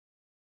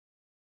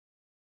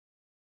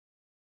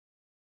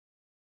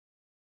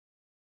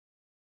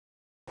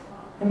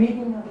The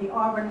meeting of the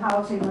Auburn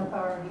Housing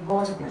Authority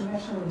Board of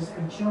Commissioners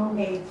for June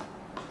 8,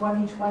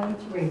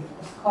 2023 is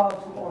called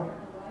to order.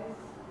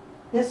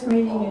 This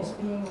meeting is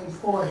being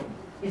recorded.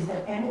 Is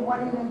there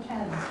anyone in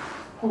attendance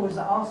who is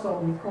also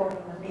recording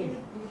the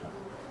meeting?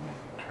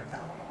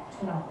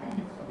 No.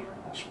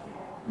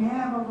 May I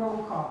have a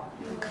roll call?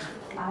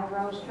 I,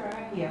 Rose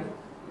Turner, here.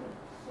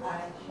 I,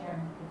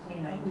 Sharon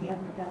Catino. We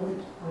haven't done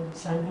it for the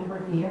sign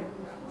number here.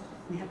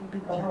 We haven't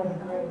been done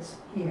it. Grace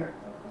here.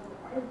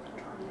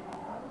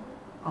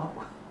 Oh.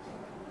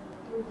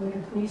 Will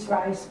you please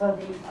rise for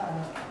the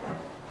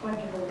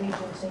Pledge of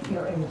Allegiance if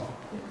you're able?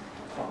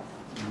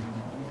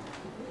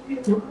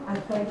 I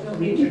pledge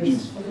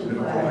allegiance to the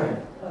flag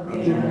of the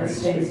United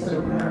States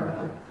of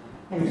America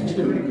and to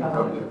the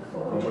republic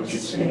for which it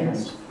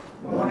stands,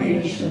 one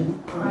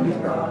nation, under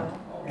God,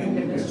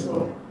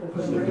 indivisible,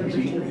 with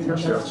liberty and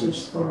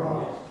justice for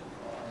all.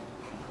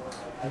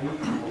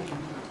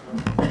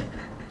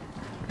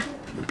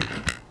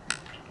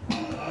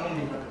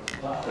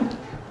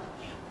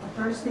 The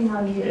first thing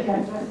on the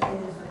agenda is a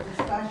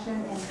discussion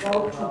and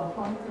vote to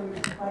appoint the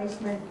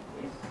replacement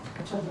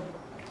to the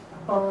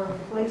for a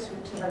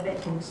replacement to the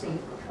vacancy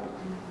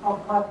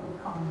of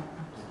public comment.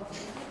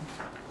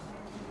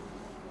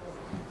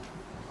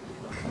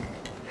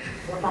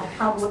 By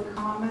public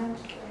comment,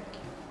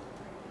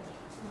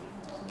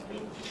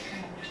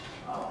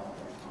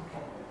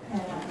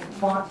 and I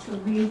want to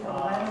read a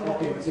letter that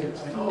was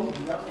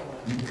received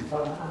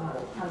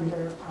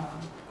under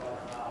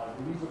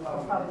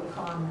public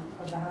comment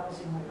of the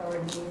Housing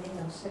Authority meeting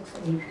of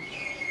 6/8,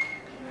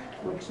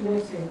 which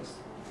this is,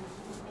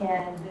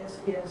 and this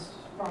is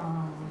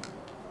from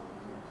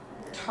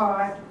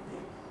Todd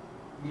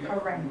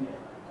Curran,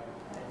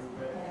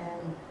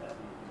 and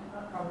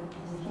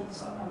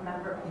he's a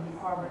member of the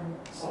Auburn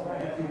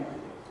Select Committee.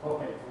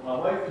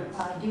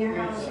 Dear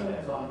Housing,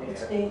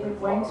 it's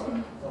dated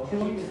Wednesday,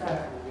 June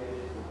 7th,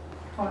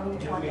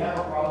 2020, at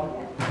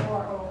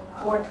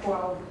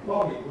 4:12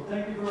 p.m.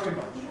 Thank you very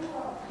much.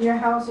 Dear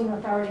Housing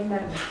Authority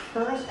members,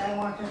 first I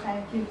want to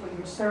thank you for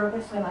your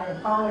service, and I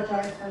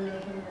apologize for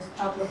making this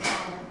public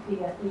comment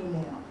via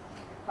email.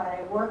 But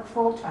I work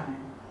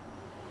full-time.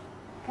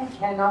 I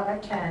cannot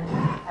attend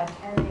a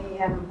 10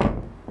 a.m.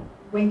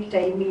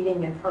 weekday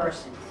meeting in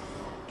person.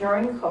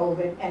 During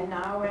COVID and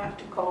now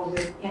after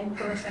COVID,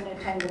 in-person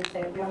attendance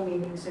at your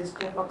meetings is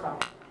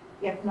difficult,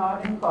 if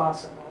not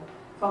impossible,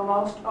 for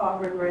most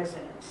Auburn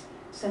residents,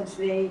 since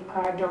they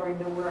are during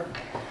the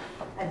workday.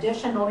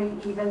 Additionally,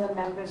 even the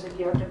members of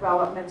your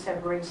developments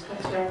have raised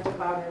concerns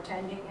about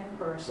attending in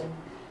person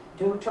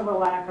due to the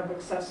lack of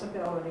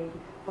accessibility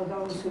for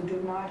those who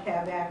do not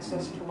have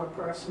access to a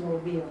personal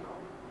vehicle.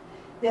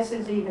 This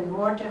is even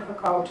more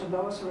difficult to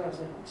those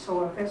residents who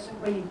are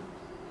physically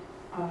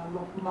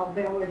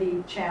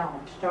mobility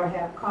challenged or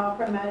have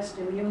compromised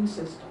immune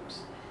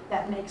systems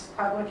that makes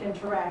public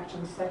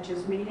interactions such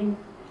as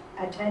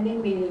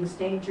attending meetings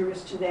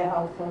dangerous to their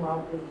health and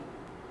well-being.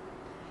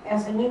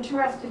 As an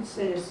interested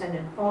citizen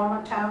and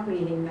former town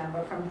meeting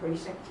member from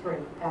Precinct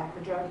 3,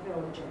 Packagug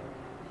Village area,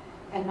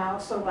 and now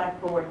select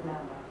board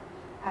member,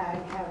 I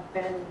have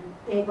been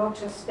able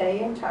to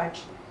stay in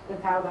touch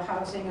with how the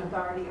Housing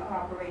Authority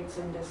operates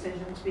and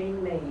decisions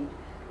being made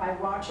by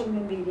watching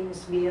the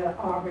meetings via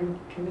Auburn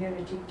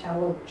Community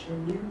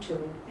Television,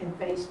 YouTube, and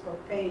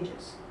Facebook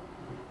pages.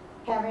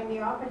 Having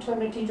the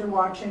opportunity to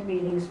watch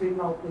meetings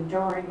remotely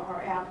during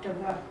or after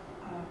the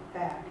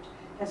fact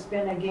has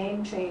been a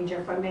game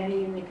changer for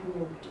many in the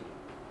community.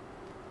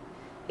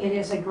 It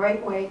is a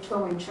great way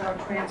to ensure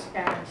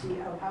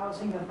transparency of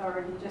Housing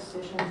Authority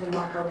decisions and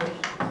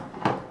operations,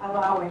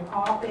 allowing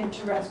all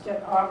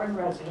interested Auburn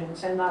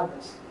residents and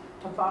others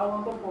to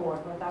follow the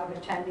board without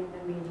attending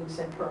the meetings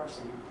in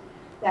person.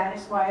 That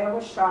is why I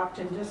was shocked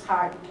and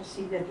disheartened to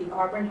see that the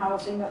Auburn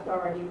Housing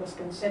Authority was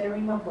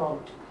considering a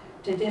vote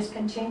to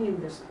discontinue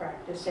this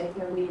practice at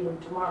your meeting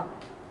tomorrow.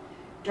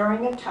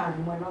 During a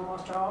time when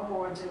almost all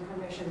boards and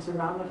commissions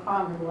around the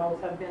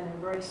Commonwealth have been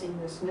embracing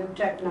this new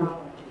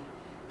technology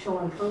to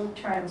improve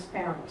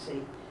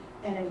transparency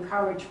and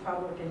encourage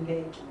public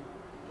engagement,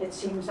 it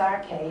seems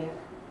archaic,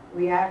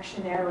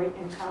 reactionary,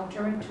 and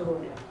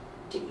counterintuitive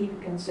to even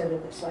consider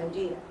this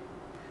idea.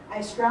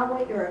 I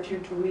strongly urge you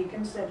to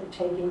reconsider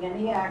taking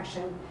any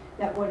action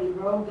that would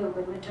erode the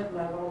limited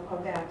level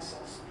of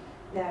access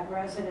that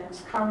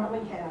residents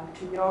currently have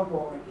to your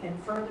board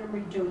and further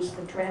reduce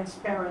the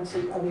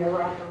transparency of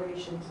your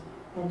operations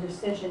and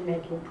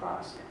decision-making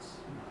process.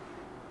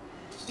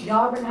 The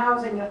Auburn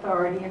Housing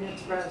Authority and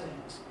its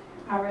residents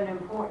are an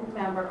important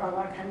member of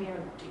our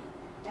community,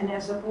 and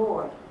as a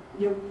board,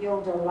 you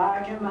wield a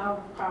large amount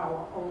of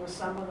power over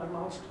some of the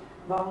most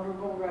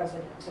vulnerable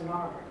residents in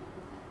Auburn.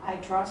 I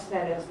trust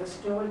that as the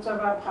stewards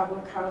of our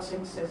public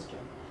housing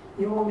system,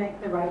 you will make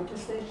the right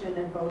decision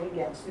and vote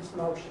against this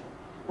motion.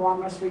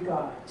 Warmest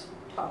regards,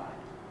 Todd.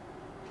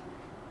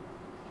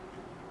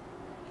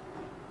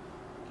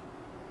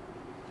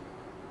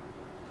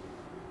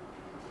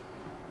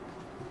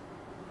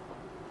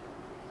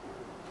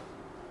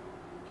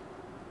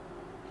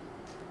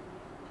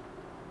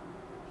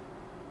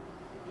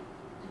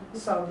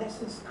 So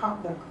this is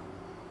the.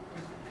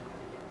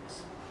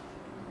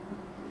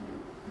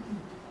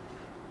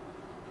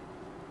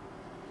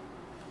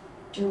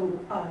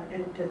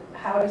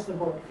 How does the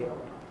board feel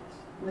about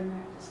We're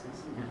not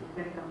discussing that.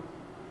 We're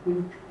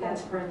gonna go,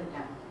 that's further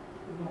down.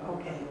 this?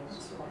 Okay.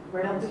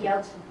 Nobody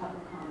else in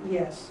public comment?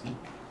 Yes.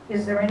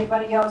 Is there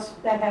anybody else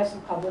that has a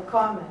public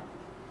comment?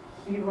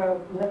 You are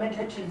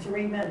limited to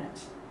 3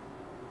 minutes.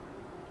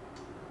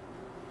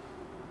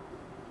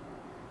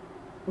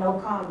 No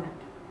comment?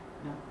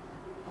 No.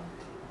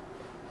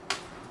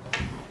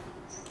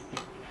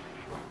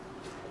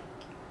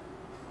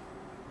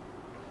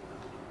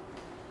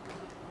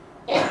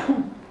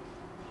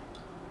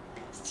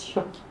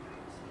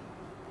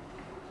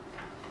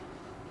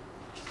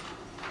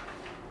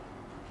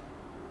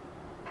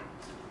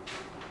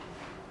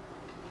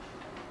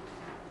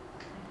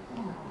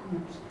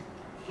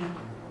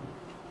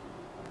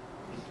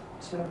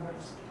 So,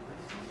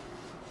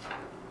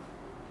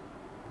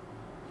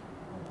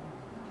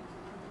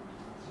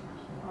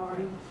 all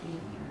right.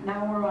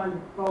 Now we're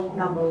on vote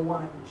number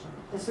 1.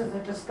 This is a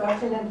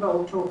discussion and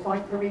vote to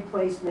appoint the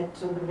replacement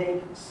to the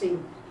vacant seat.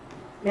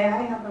 May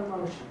I have a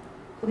motion?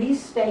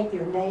 Please state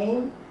your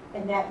name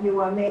and that you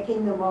are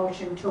making the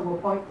motion to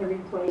appoint the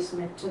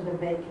replacement to the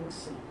vacant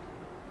seat.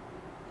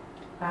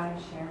 I,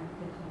 Sharon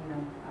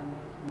Patino, I'm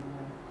making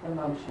the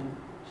motion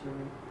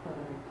for the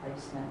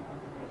replacement of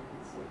the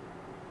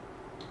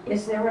vacancy.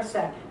 Is there a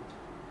second?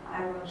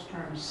 I, Rose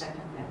Turner,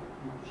 second that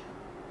motion.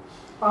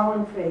 All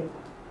in favor?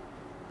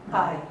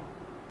 Aye.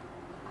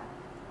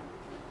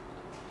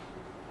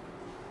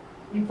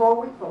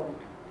 Before we vote,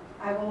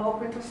 I will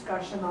open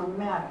discussion on the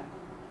matter.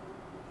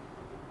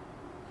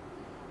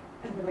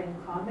 Are there any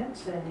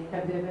comments? Have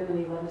there been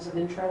any letters of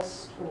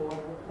interest or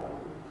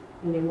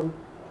anyone?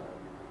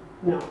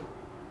 No.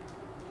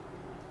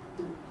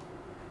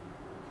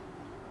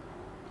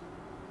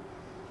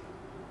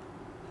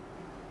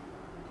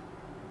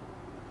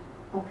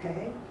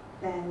 Okay,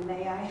 then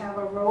may I have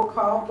a roll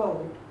call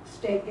vote?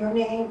 State your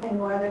name and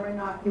whether or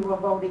not you are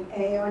voting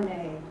A or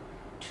nay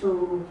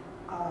to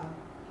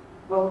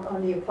vote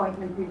on the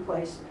appointment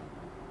replacement.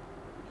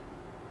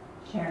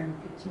 Sharon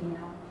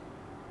Patino?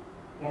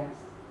 Yes.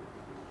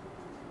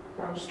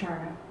 Rose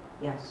Turner?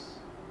 Yes.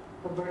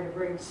 Roberta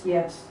Briggs,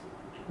 yes.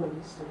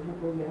 Wendy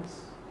Steinberg,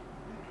 yes.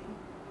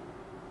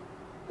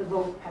 The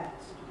vote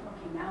passed.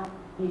 Okay, now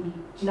you need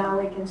to. Now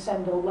we can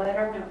send a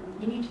letter. No,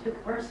 you need to pick a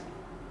person.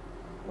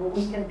 Well,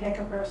 we can pick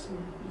a person.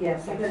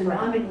 Yes, You're that's going to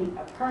right. nominate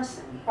a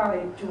person. All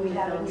right, do we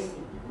have any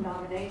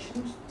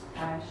nominations?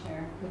 I,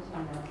 Sharon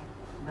Patino,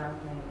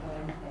 nominate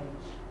Ellen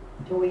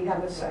Page. Do we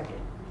have a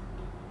second?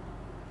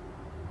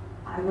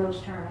 I,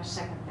 Rose Turner,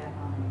 second that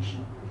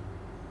nomination.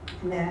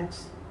 And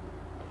that's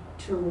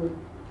to,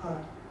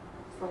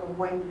 for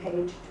Wayne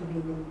Page to be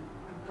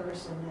the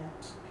person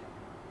that's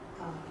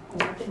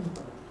elected.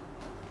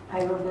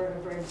 I, Roberta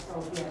Briggs,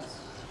 vote yes.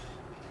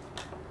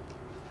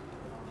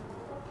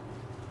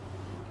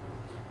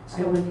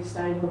 I, Wendy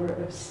Steinberg,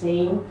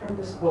 abstain from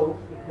this vote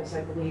because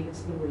I believe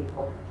it's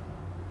illegal.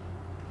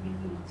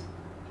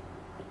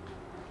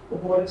 The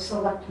Board of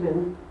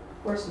Selectmen,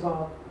 first of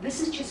all, This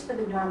is just for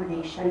the I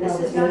nomination. know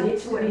This is there not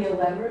needs to be a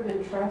letter of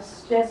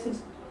interest. This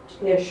is,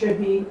 There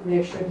should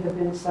have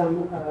been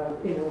some,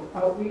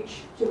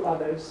 outreach to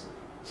others.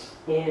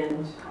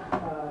 And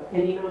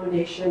any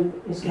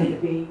nomination is going to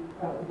be,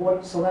 Board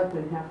of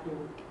Selectmen have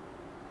to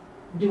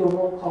do a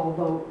roll call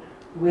vote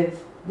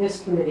with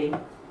this committee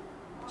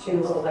to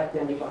elect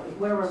anybody.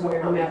 we're So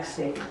aware I'm of that.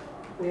 abstaining.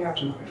 We are.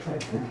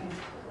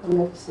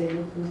 I'm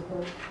abstaining from the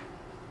vote.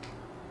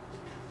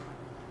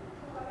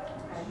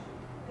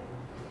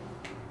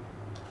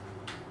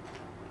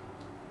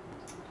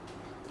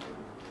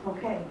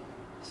 Okay,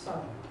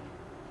 so,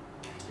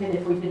 And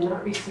if we did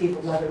not receive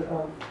a letter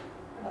of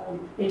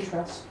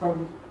interest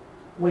from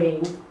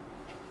Wayne,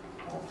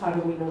 how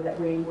do we know that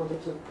Wayne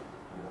wanted to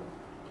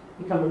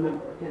become a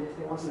member? And if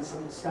there wasn't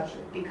some discussion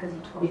Because he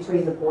told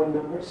between the board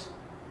members?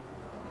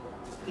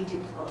 he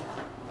did tell us.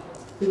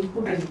 Who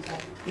did you tell?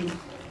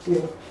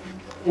 You.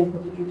 And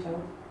who did you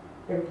tell?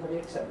 Everybody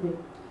except me.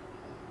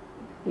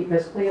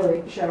 Because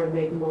clearly Sharon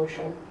made the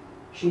motion,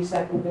 she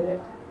seconded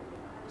it,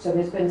 so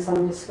there's been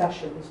some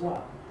discussion as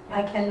well.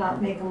 I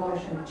cannot make a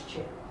motion as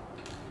chair.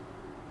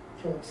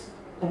 Please.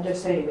 I'm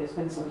just saying, there's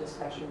been some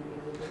discussion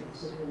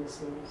within the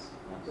scenes.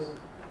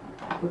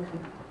 Okay.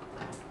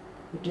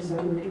 You just,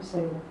 I'm just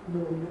saying,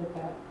 we'll leave it at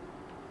that.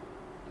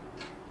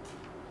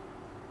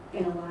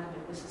 In a lot of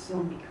it was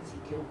assumed because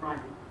he did run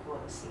for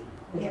the seat.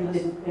 And Yes. he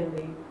didn't, and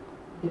they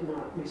did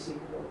not receive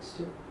votes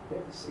to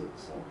get the seat,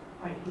 so.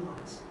 Right, he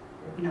was.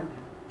 We know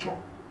that.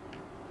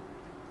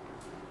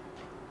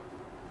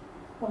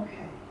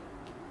 Okay.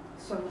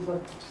 So the,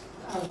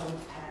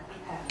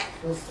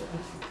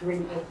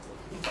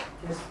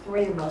 there's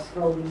 3 of us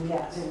voting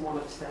yes. And one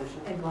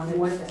abstention. And one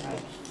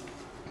abstention.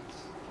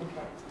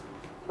 Okay.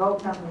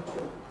 Vote number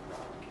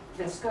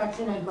 2.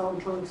 Discussion and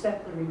vote to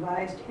accept the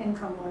revised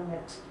income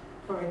limits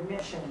for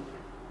admission.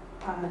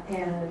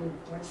 And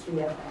what's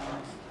the other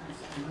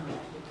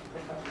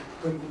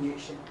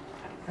abbreviation?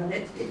 And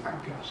it's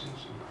different.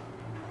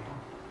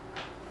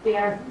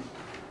 Fair,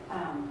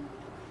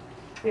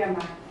 fair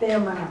market. Fair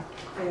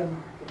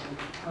marketing,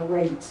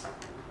 rates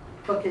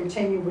for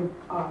continued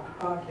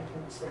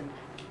occupancy.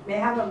 May I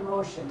have a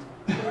motion?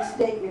 Please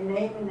state your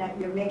name and that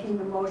you're making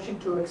the motion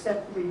to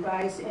accept the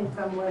revised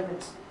income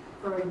limits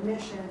for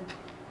admission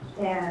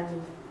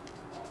and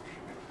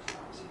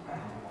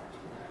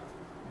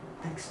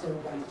I still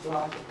got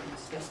block it and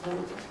stuff.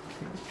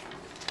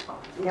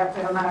 Yeah,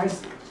 fair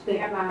marketing.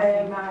 Fair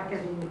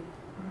marketing.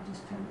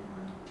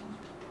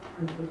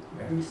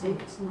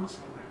 Receipts?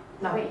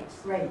 No,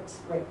 rates.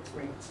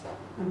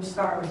 I'm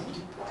sorry.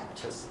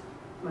 Just,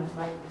 my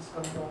mind is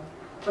going on.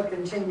 For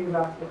continued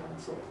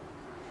occupancy.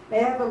 May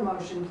I have a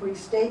motion? Please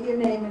state your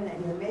name and that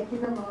you're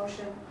making the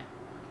motion,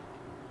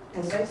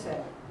 as I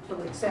said, to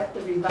accept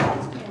the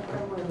revised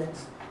income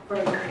limits for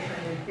admission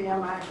and fair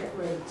market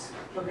rates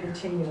for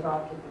continued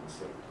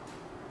occupancy.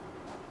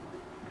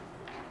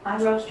 I,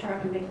 Rose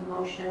Turner, make a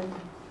motion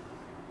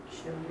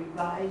to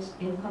revise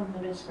income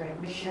limits for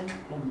admission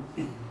and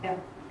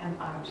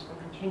FMRs for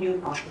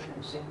continued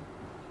occupancy.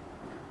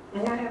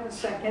 May I have a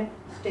second?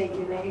 State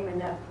your name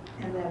and that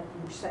you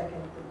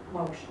second the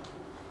motion.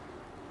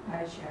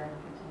 I, Sharon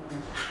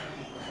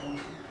Fitzgerald.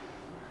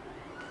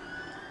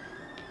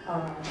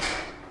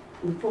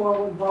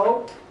 Before we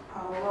vote,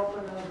 I'll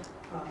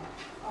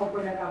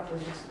open it up for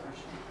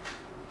discussion.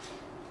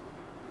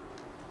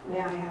 May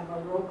I have a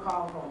roll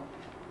call vote?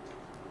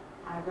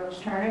 I, Rose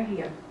Turner,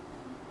 here.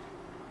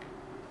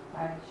 I,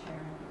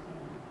 Sharon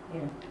Fitzgerald.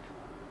 Here.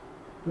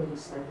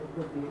 Please sign it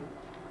with me.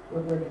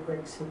 Roberta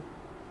Briggsy.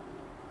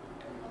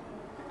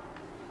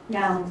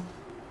 Now,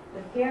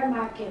 the fair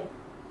market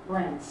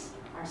rents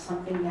are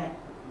something that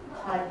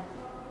HUD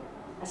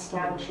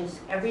establishes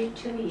every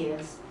 2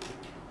 years,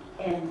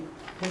 and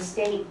the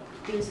state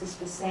uses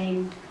the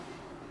same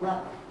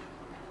level.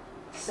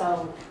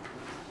 So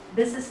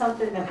this is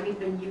something that we've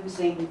been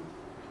using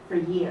for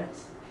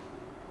years,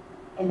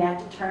 and that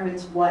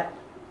determines what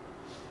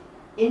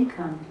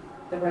income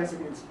the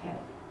residents pay,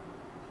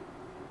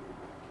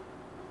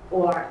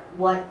 or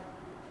what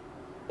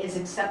is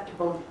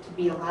acceptable to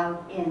be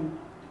allowed in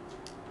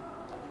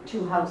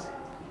to housing.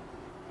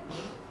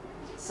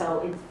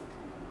 So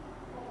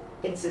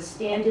it's a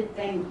standard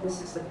thing.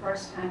 This is the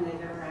first time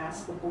they've ever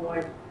asked the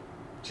board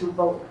to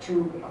vote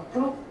to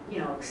approve,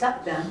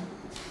 accept them,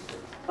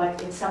 but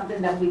it's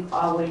something that we've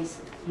always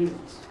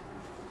used.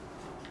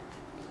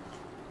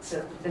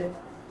 So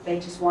they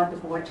just want the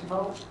board to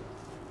vote.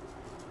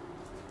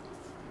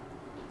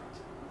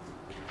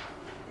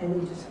 Any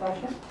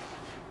discussion?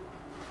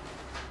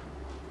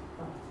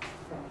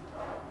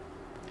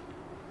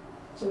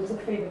 So it's a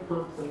fait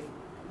accompli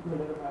when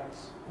it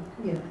arrives.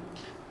 Yeah.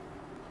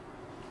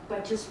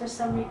 But just for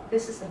some reason,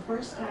 this is the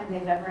first time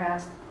they've ever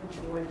asked the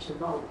board to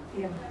vote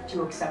Yeah.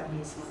 to accept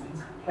these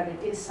limits. But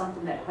it is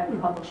something that HUD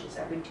publishes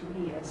every 2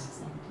 years.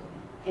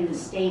 And the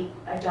state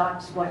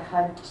adopts what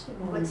HUD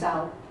puts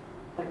out,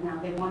 but now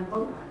they want to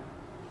vote on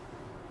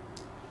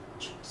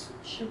it.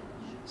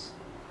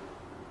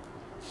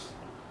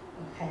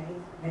 Okay,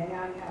 may I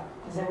have?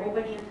 Does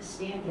everybody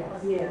understand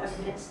what Yes.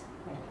 it is?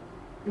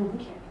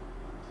 Okay.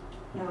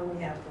 Now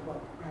we have to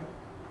vote,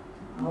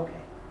 right?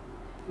 Okay.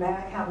 May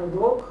I have a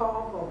roll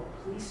call vote?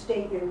 Please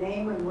state your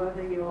name and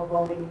whether you are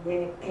voting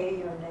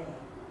yea or nay.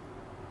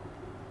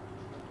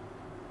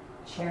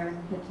 Sharon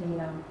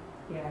Patino,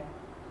 yeah.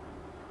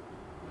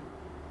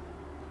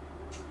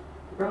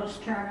 Rose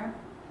Turner,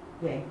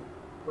 Yay.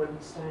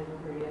 Wendy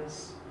Steiner,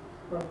 yes.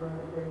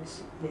 Roberta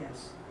Briggs,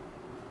 yes.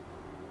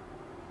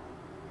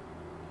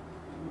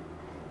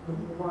 We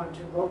move on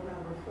to vote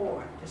number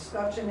 4.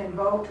 Discussion and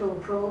vote to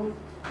approve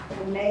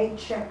the May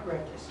check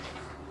register.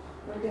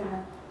 We're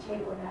gonna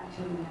table that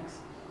to the next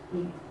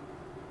meeting.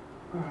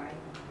 All right.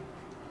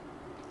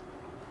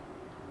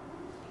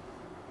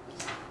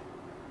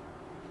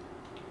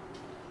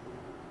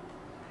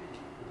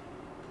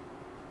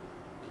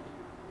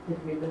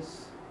 Did we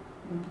miss?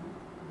 We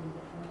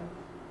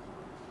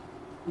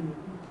can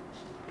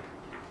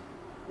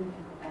go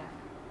back.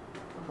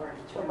 Over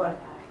to To what?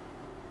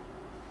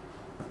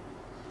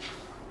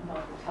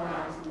 About the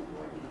televising the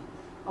board meeting.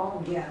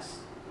 Oh, yes,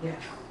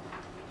 yes.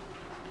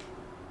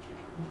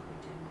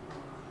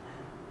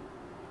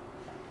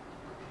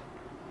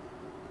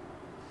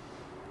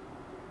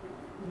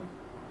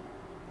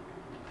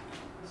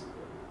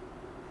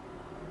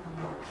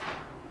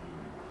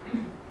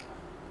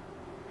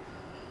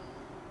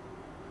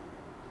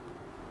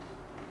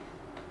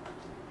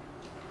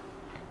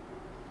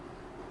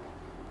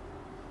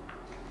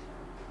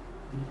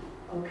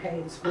 Okay,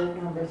 it's vote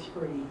number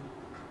 3.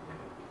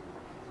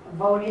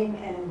 Voting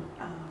and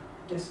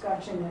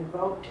discussion and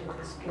vote to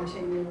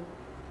discontinue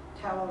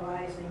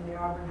televising the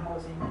Auburn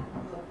Housing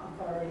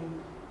Authority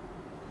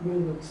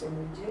meetings, and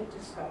we did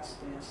discuss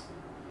this.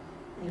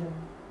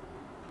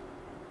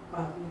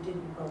 But we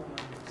didn't vote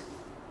on it.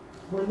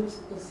 When was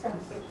it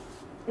discussed?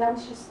 That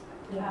was just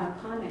a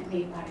comment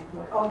made by the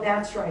board. Oh,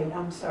 that's right,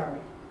 I'm sorry.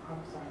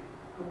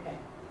 Okay.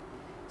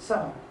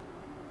 So,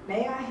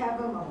 may I have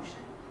a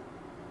motion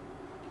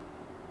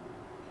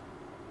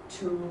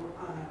to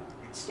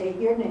state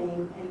your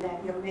name and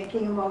that you're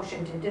making a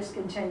motion to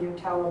discontinue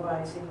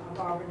televising of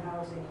Auburn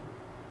Housing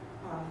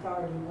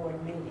Authority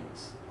Board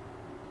meetings.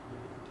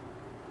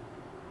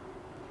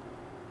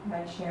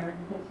 By Sharon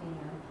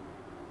Patina.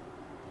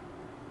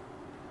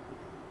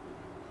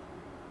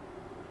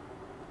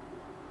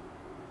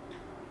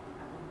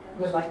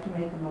 Would like to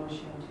make a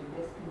motion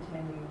to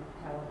discontinue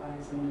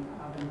televising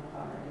Auburn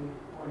Authority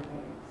board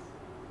meetings.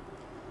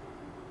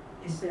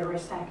 Is there a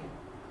second?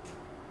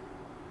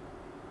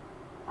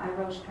 I,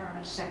 Rose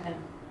Turner, second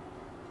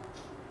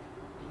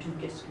to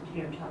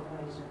discontinue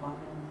televising of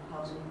Auburn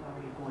Housing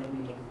Authority Board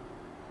meeting.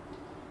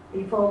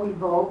 Before we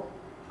vote,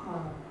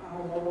 I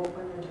will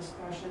open the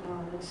discussion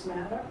on this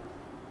matter.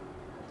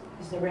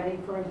 Is there any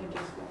further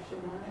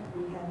discussion on it?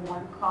 We had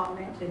one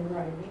comment in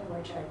writing,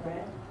 which I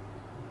read.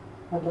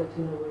 I'd like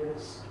to know where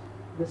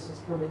this is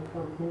coming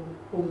from,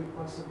 who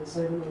requested this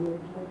item on the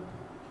agenda.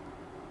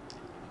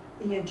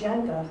 The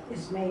agenda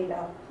is made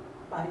up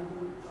by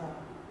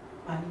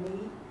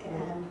me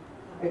and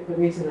The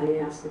reason I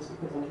ask is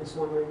because I'm just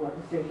wondering what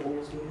the thinking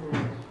is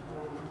behind it.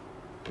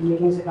 The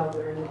meetings are held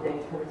during the day,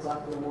 10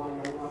 o'clock in the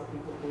morning, and a lot of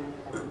people can't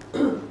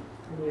attend.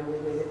 And the only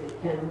way that they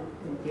can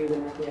view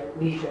them at their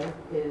leisure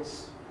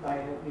is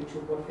via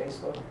YouTube or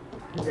Facebook.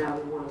 And now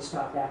we want to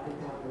stop that from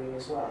happening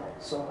as well.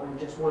 So I'm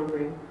just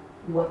wondering,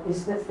 what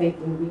is the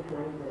thinking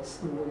behind this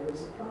and where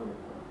is it coming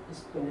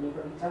from? Can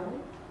anybody tell me?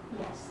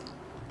 Yes.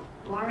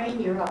 Maureen,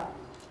 you're up.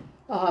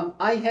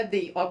 I had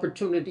the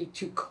opportunity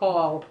to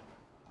call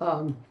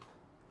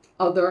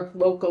other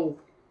local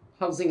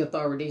housing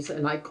authorities,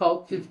 and I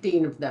called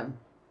 15 of them.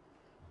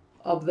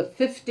 Of the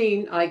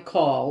 15 I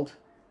called,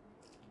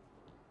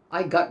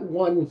 I got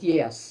one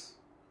yes.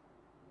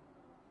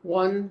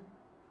 One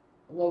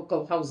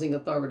local housing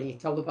authority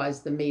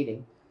televised the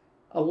meeting.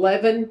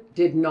 11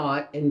 did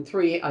not, and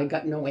 3 I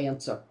got no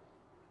answer.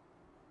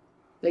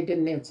 They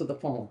didn't answer the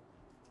phone.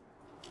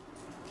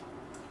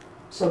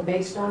 So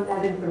based on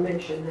that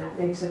information, that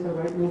makes it the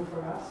right move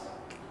for us.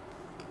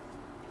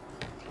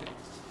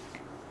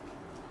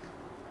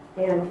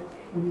 And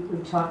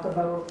we talk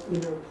about,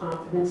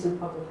 confidence in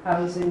public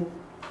housing,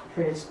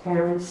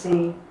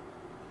 transparency,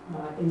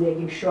 and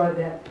making sure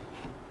that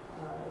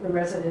the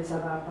residents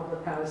of our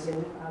public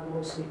housing are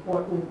most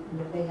important, and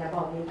that they have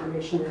all the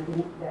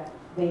information that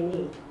they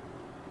need.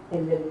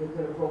 And then we're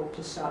going to vote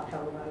to stop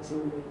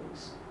televising the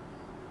meetings.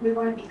 We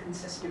want to be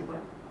consistent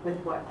with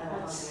what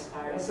housing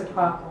authority. That's a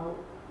cop-out.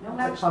 No,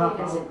 That's a actually it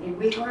cop-out. isn't. And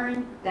we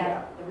learned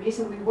that the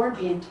reason we were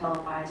being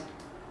televised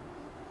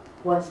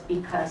was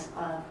because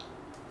of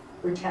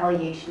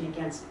retaliation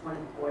against one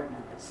of the board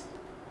members.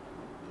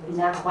 And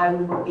that's why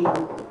we were being,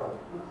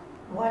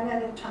 one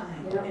at a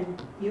time. Yeah.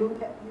 And you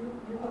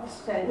have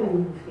said how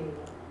you feel.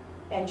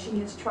 And she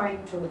is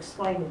trying to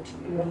explain it to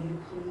you. Will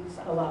you please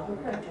allow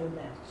her to do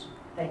that?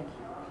 Thank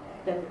you.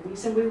 that the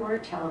reason we were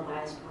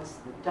televised was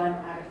done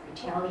out of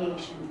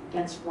retaliation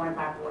against one of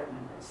our board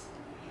members.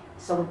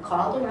 So we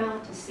called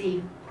around to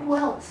see who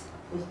else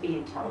was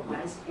being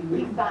televised, and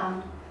we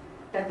found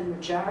that the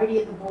majority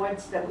of the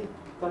boards that we,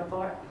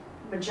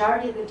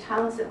 majority of the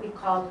towns that we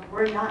called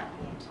were not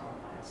being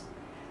televised.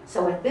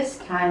 So at this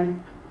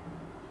time,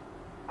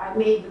 I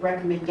made the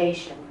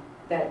recommendation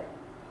that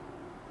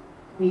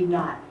we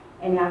not.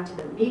 And after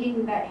the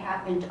meeting that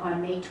happened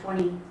on May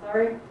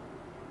 23rd,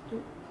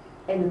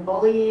 and the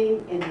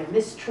bullying and the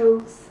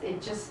mistruths,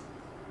 it just,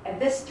 at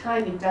this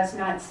time, it does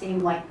not seem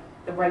like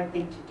the right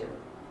thing to do,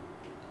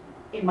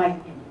 in my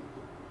opinion.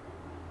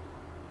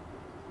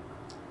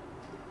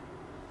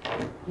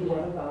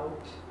 What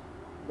about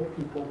the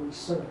people we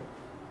serve?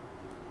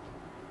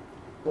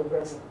 The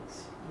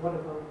residents, what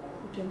about that?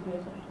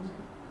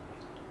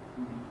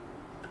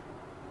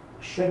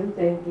 Shouldn't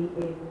they be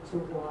able to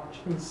watch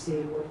and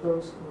see what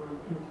goes on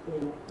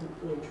in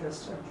the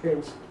interest of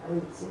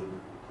transparency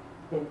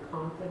and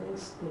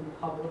confidence in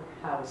public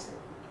housing?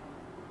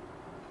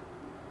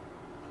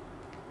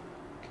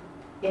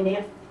 And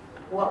if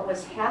what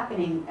was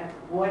happening at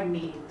the board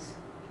meetings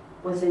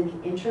was in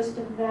the interest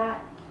of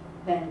that,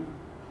 then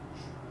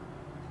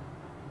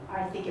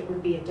I think it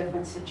would be a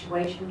different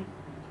situation.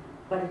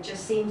 But it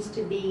just seems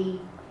to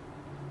be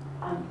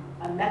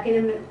a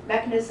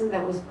mechanism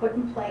that was put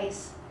in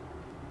place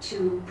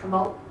to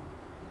promote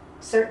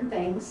certain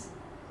things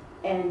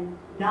and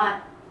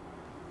not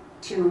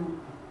to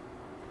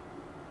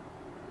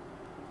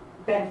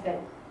benefit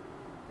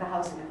the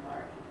housing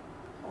authority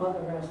Or the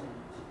residents.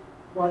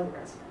 or the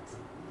residents.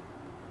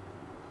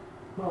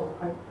 Well,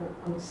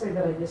 I'll say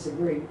that I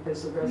disagree,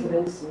 because the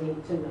residents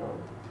need to know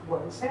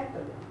what is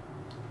happening.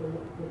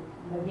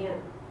 And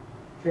again,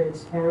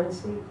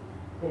 transparency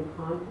and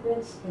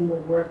confidence in the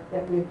work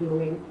that we're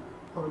doing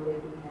on their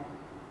behalf.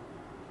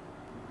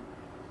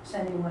 Does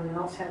anyone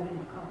else have any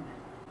comment?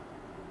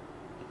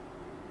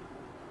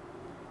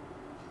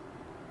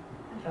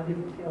 How do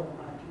you feel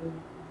about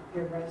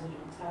your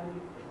residents? How do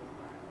you feel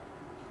about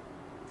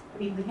it? I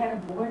mean, we had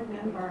a board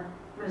member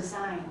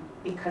resign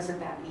because of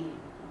that meeting,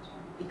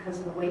 because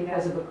of the way that.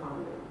 Because of a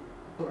comment,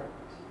 correct.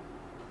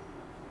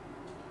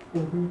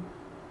 Mm-hmm.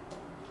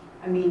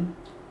 I mean,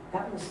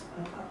 That was,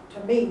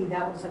 to me,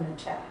 that was an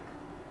attack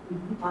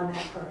on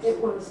that person.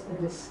 It was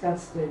a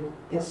disgusting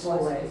It was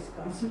display.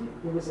 disgusting.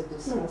 It was a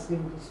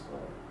disgusting display.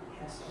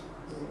 Yes,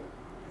 it was.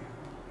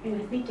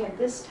 And I think at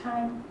this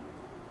time,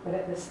 But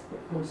at this,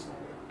 I'm sorry.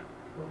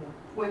 Go ahead.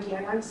 Wendy,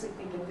 I honestly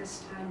think at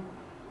this time,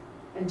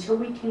 until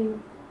we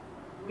can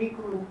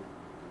regroup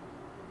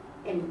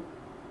and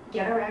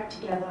get our act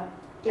together,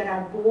 get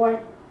our board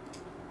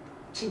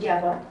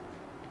together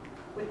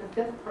with the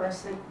fifth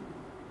person,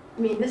 I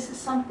mean, this is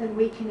something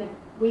we can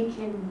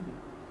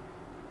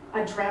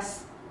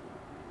address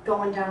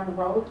going down the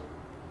road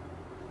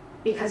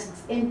because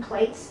it's in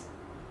place.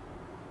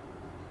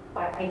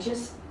 But I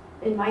just,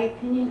 in my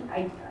opinion,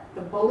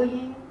 the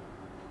bullying,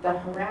 the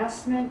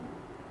harassment,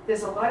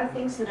 there's a lot of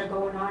things that are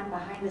going on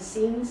behind the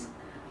scenes.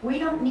 We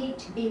don't need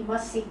to be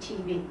must-see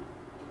TV.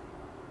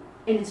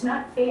 And it's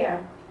not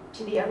fair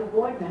to the other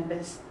board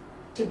members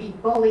to be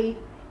bullied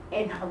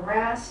and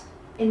harassed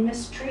and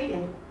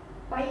mistreated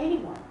by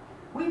anyone.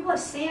 We were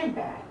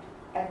sandbagged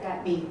at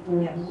that meeting.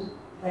 Yes.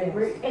 I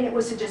agree. And it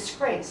was a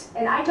disgrace.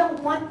 And I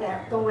don't want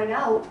that going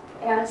out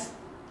as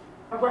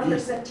a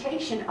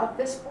representation of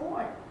this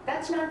board.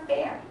 That's not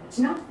fair. It's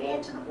not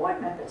fair to the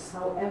board members.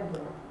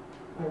 However,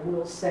 I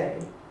will say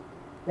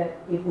that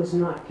it was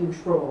not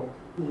controlled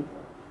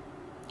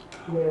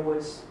either. There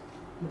was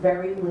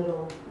very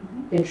little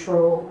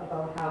control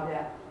about how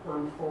that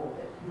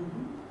unfolded.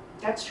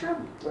 That's true.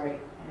 Right.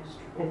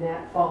 And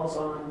that falls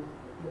on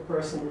the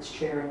person that's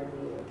chairing the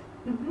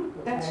meeting.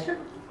 That's Okay. true.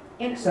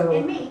 And, So-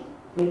 and me.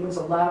 It was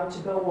allowed to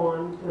go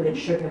on when it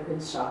should have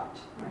been stopped.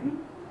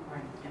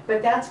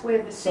 But that's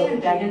where the So the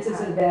sandbagging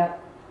chances of part. that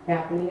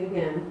happening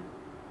again,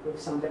 if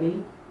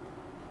somebody,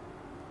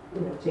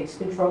 takes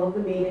control of the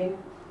meeting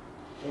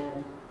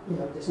and,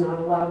 does not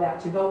allow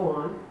that to go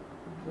on,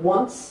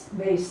 once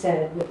they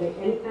said that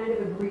any kind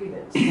of a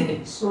grievance,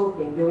 like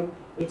smoking,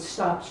 it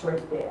stops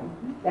right there.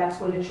 That's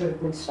when it should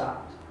have been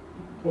stopped.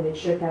 And it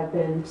should have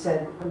been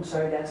said, I'm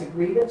sorry, that's a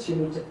grievance, you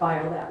need to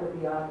file that with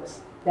the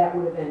office. That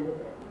would have ended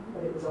it,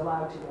 but it was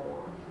allowed to go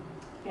on.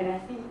 And I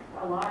think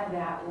a lot of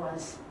that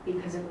was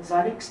because it was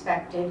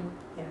unexpected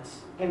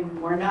Yes. and we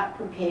were not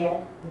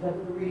prepared.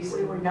 Whatever the We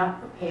reason. were not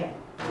prepared.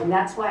 And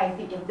that's why I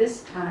think at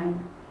this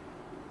time,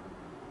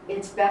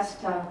 it's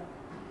best to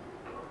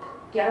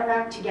get our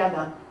act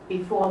together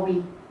before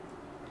we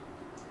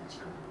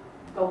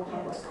go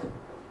public.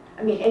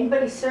 I mean,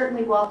 anybody's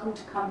certainly welcome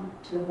to come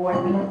to the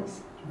board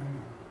meetings.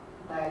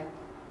 But,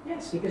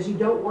 Yes, because you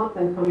don't want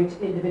them coming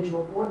to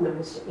individual board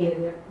members to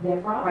air their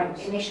right,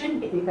 problems. and they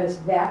shouldn't be. Because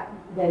that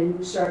then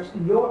usurps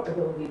your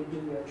ability to do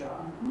your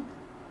job.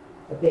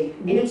 But they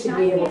need it's to not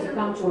be able fair. to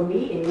come to a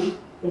meeting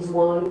as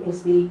long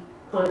as the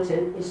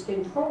content is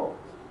controlled.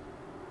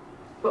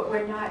 But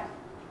we're not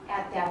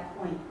at that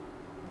point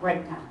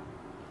right now.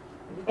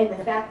 And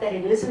the fact that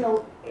it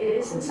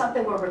isn't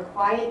something we're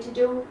required to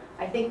do,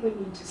 I think we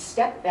need to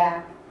step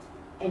back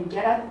and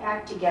get our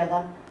act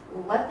together,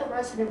 let the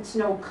residents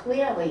know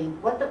clearly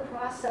what the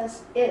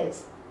process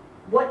is,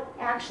 what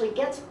actually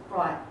gets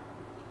brought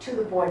to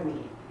the board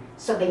meeting.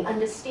 So they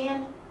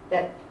understand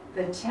that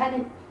the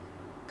tenant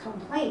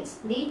complaints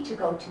need to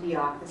go to the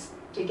office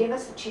to give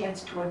us a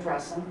chance to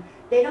address them.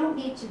 They don't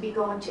need to be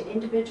going to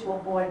individual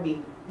board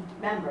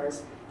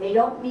members. They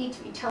don't need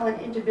to be telling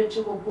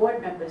individual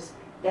board members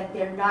that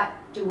they're not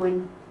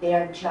doing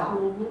their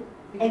job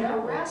and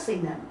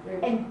harassing them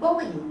and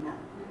bullying them.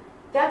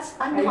 That's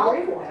I agree uncalled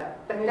with for. that.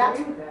 I But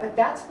agree with that. but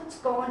that's what's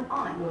going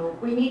on. Well,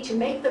 We need to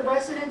make the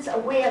residents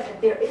aware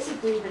that there is a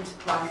grievance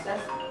process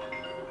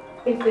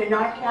if they're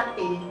not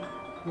happy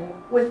Yeah.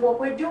 with what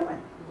we're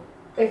doing,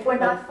 if we're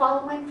not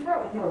following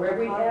through. For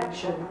every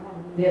action,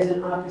 there's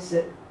an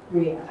opposite I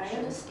reaction,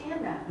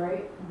 understand that.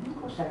 right?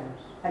 Of course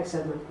I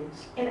said my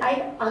piece. And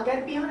I'll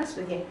gotta be honest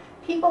with you,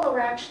 people are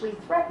actually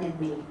threatening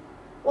me.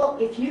 Well,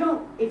 if you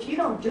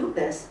don't do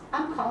this,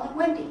 I'm calling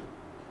Wendy.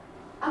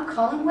 I'm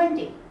calling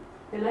Wendy.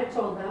 And I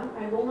told them,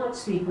 I will not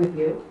speak with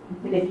you,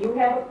 and if you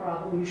have a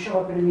problem, you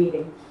show up at a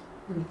meeting.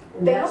 And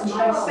They that's don't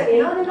my show up at- stand.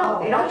 no, no, no,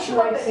 they don't That's show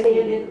my up at stand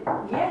meetings.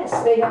 in-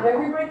 Yes, they have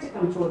every right to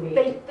come to a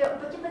meeting.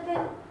 But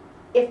then,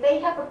 if they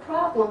have a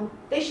problem,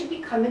 they should be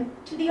coming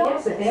to the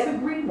Yes, if they have office.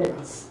 a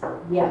grievance,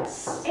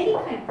 yes. Any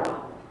kind of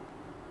problem.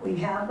 We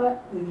have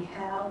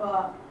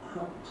a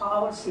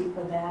policy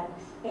for that,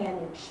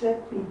 and it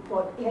should be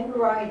put in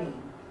writing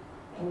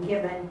and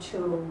given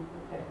to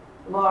Okay.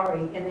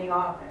 Laurie in the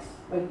office.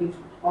 But you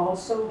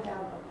also have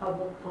a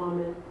public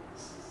comment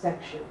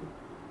section,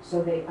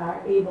 so they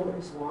are able,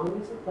 as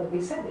long as, like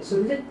they said, as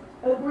soon as it's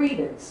a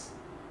grievance,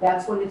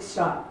 that's when it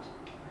stopped.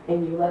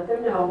 And you let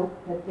them know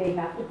that they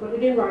have to put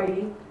it in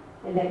writing,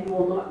 and that you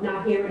will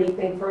not hear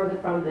anything further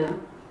from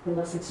them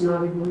unless it's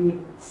not a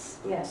grievance.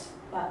 Yes,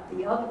 but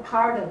the other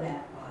part of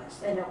that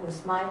was, and it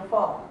was my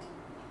fault,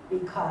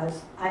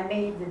 because I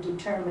made the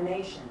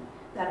determination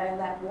that I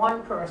let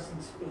one person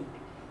speak.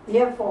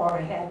 Therefore,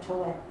 I had to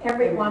let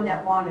everyone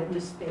that wanted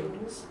to speak.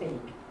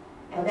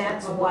 And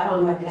that's what what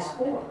public would comment is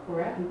happen. for,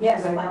 correct?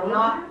 Yes, Am I but wrong?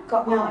 not go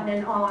on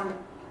and on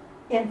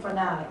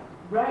infinitum.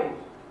 Right,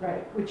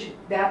 right, which,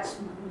 that's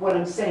what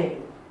I'm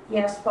saying.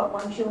 Yes, but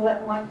once you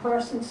let one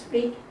person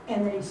speak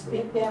and they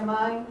speak their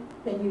mind,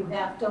 then you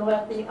have to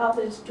let the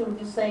others do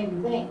the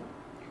same thing.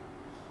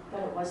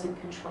 But it wasn't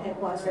controlled. It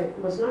Right, wasn't, it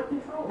was not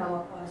controlled. no,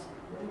 it wasn't.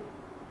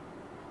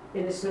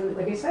 And as soon,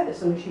 like I said, as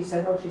soon as she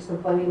said, oh, she's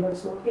complaining about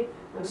smoking,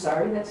 I'm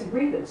sorry, that's a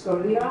grievance, go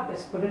to the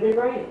office, put it in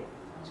writing.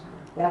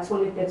 That's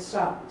when it gets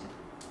stopped.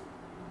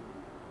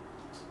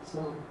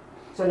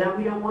 So now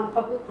we don't want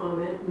public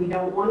comment, we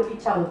don't want to be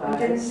We televised.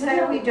 didn't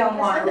say we don't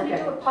want Nothing to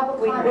it. do with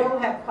public We comment. will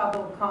have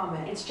public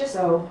comment. It's just,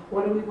 So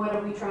what are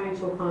we trying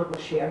to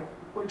accomplish here?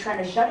 we're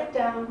trying to shut it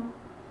down,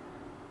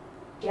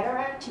 get our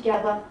act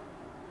together.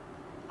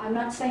 I'm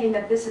not saying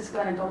that this is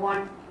gonna go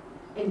on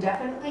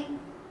indefinitely.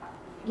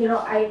 You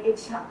know,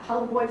 it's how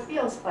the board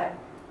feels, but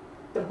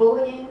the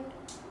bullying,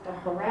 the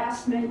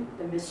harassment,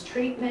 the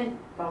mistreatment,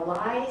 the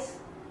lies,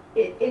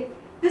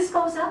 this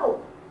goes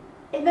out.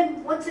 And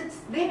then once it's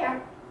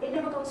there, it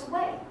never goes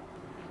away.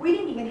 We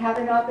didn't even have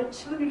an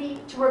opportunity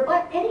to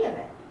rebut any of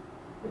it.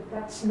 But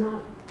that's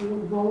not your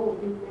role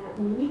in that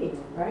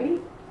meeting, right?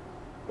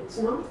 It's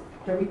not.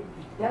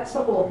 That's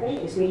the whole thing,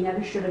 is we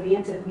never should have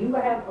answered. You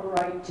have a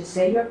right to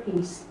say your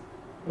piece,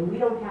 and we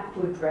don't have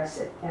to address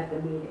it at the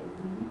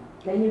meeting.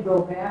 Then you go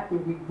back, you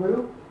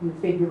regroup, you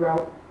figure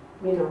out,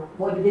 you know,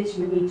 what it is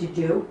you need to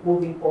do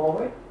moving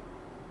forward,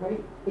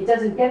 right? It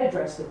doesn't get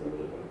addressed at the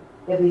meeting.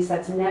 At least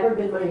that's never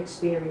been my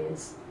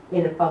experience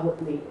in a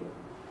public meeting.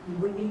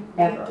 We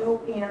Ever.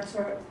 do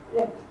answer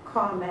the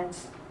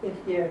comments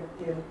if they're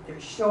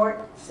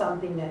short,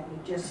 something that you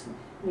just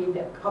need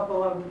a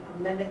couple of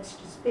minutes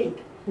to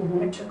speak.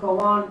 But to go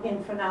on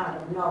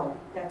infinitum, no,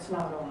 that's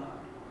not allowed.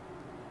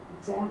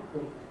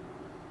 Exactly.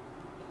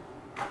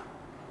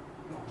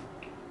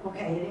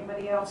 Okay,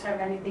 anybody else have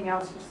anything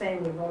else to say?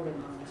 We voted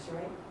on this,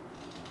 right?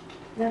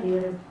 No,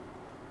 you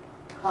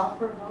call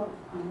for a vote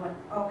on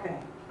what, Okay.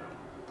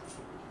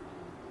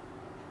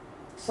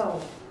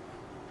 So,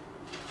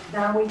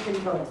 now we can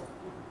vote.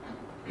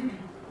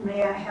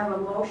 May I have a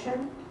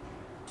motion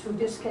to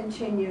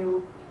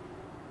discontinue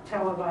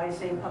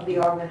televising of the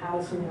Auburn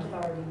Housing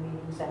Authority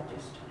meetings at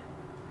this time?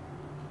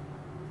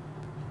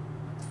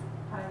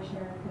 I,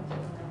 Sharon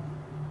Katina,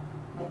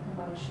 make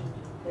a motion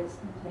to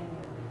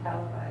discontinue the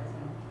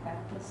televising at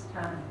this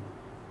time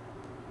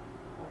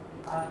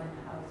of the Auburn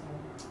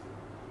Housing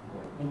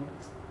Board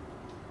meetings.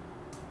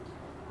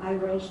 I,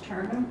 Rose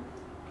Turner,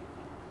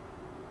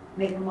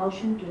 make a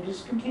motion to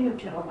discontinue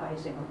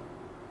televising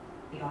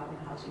the Auburn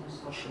Housing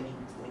Association.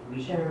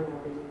 Sharon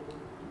already.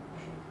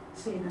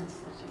 See, that's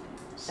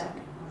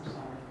Second, I'm sorry.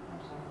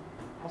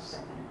 I'll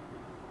second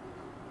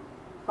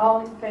it.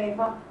 all in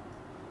favor?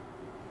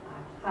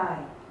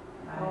 Aye.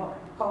 I, All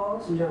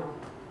opposed? No.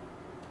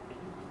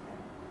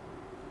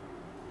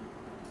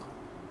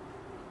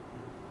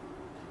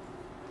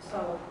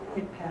 So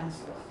it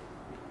passes.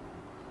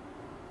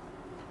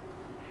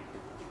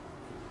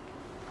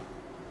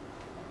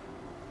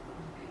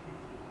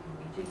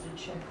 We did the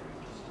check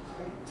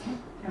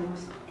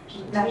registers,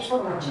 right? That's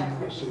what we're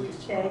checking. We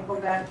say, go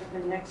back to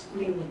the next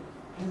meeting.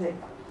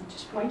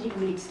 just Wendy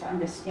needs to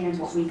understand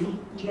what we mean,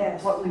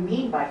 Yes. what we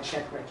mean by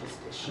check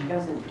registers. She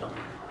doesn't know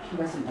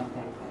that.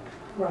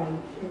 Right.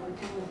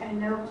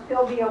 And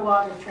there'll be a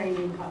lot of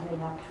training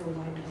coming up too,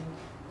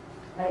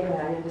 I think.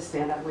 I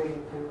understand, I'm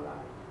waiting to,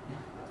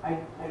 I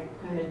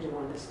kind of do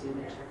understand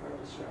the check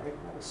register. I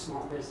have a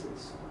small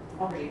business,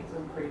 so I'm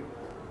pretty,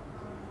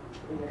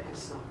 we get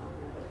this stuff on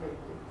there, but thank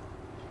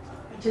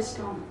you. I just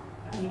don't,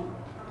 I mean,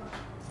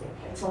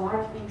 it's a lot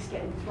of things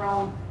getting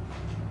thrown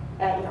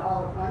at you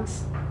all at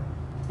once,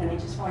 and I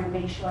just want to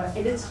make sure,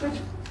 it is good,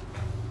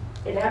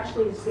 it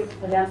actually is good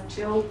for them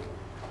too,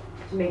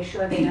 to make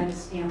sure they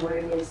understand what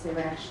it is they're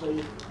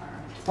actually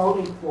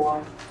voting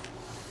for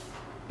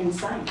and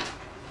signing.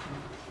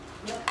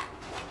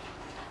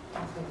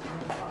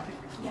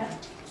 Yeah.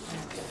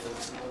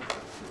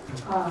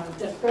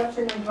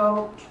 Discussion and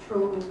vote to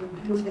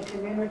review the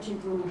community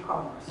room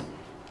policy.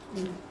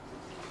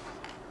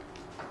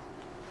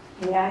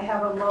 May I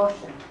have a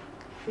motion?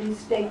 Please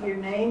state your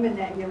name and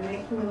that you're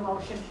making a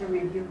motion to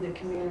review the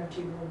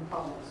community room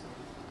policy.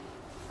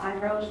 I,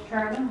 Rose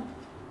Turner,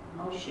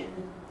 motion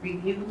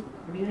review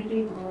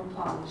community room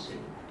policy.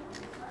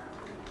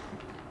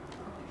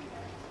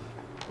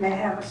 May I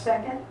have a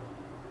second?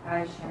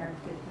 I, Sharon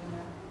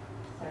Katina,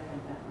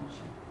 second that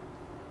motion.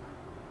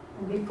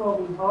 And before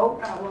we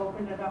vote, I'll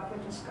open it up for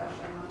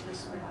discussion on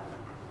this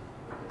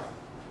matter.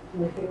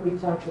 And I think we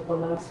talked at the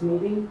last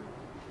meeting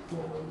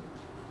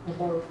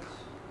about,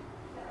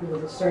 you know,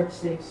 the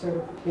state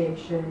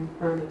certification,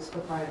 permits for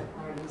private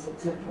parties,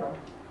 etc.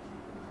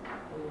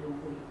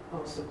 And we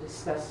also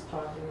discussed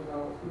talking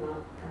about not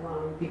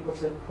allowing people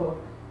to cook,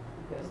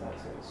 because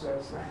that's what it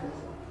serves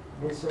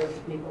and serves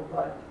the people,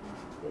 but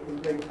they can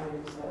bring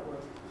items that were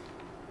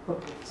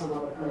cooked at some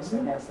other place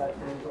that has that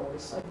kind of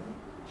oversight.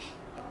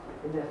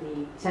 And that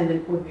the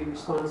tenant would be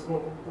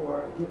responsible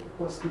for, of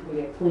course, keeping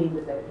it clean,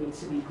 but that it needs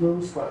to be room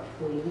swept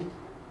clean.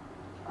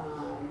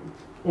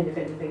 And if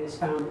anything is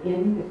found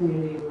in the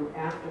community room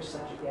after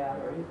such a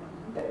gathering,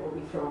 that it will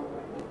be thrown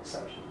away, no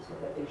exceptions, so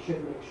that they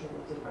should make sure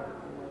that they have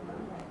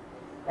it.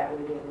 That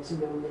way there's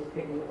no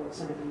nitpicking about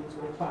somebody use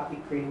my coffee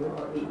creamer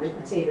or eat my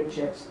potato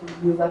chips.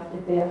 You left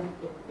it there,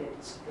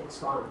 it's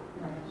gone.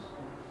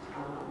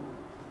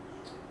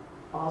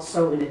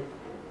 Also,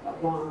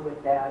 along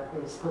with that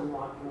is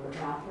unlocking the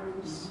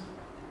bathrooms,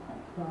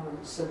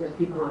 so that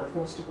people aren't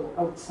forced to go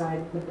outside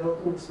of the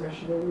building,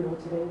 especially,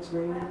 today it's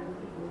raining,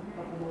 a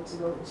couple of months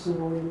ago it was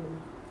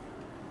snowing.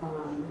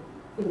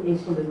 In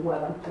inclement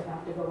weather, to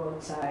have to go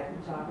outside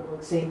and talk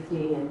about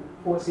safety and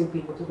forcing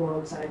people to go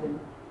outside, and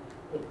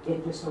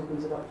it just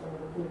opens it up for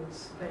other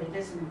things. But it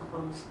doesn't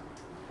enclose,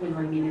 you know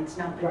what I mean, it's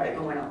not like Right. they're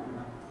going out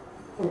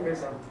in the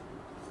prison.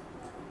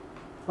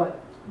 But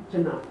to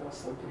not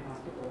force them to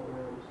have to go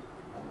around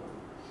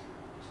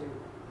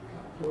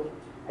to do it.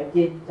 I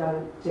did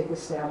take a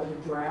stab at a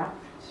draft.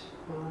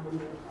 I'm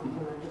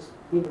gonna just,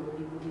 leave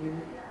with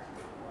you.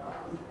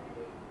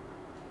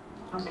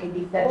 Okay,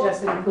 That before,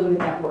 just included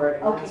that word,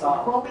 and okay, that's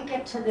all. before we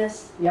get to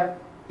this, Yep.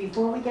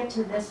 before we get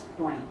to this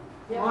point,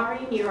 Yeah.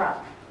 Maureen, you're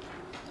up.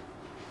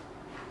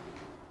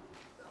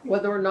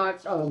 Whether or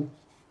not,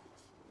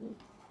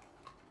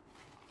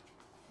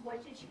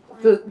 What did you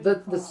find?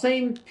 the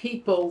same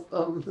people,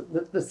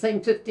 the same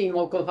 15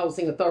 local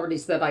housing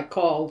authorities that I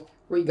called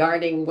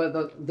regarding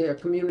whether their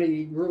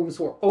community rooms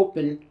were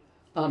open,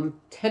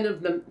 10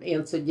 of them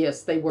answered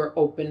yes, they were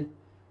open,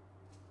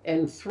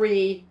 and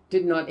 3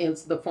 did not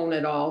answer the phone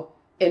at all,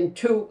 and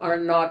 2 are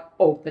not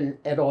open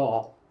at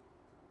all.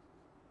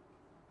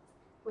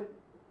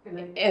 Can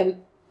I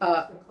And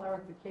ask a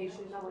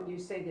clarification, now when you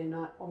say they're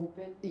not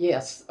open?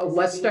 yes,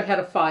 Lester had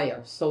a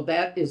fire, so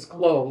that is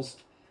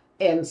closed.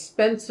 And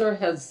Spencer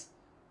has,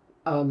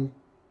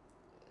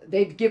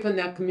 they've given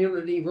that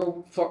community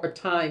room for a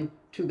time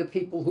to the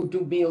people who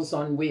do Meals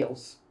on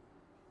Wheels.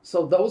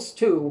 So those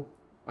 2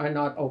 are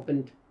not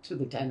open to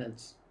the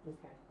tenants.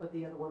 Okay, but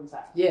the other ones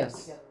are?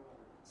 Yes. The other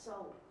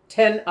So,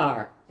 10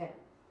 are. ones.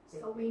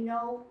 so we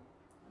know,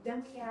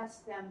 then we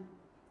asked them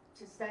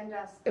to send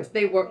us. If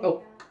they were,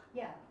 what had-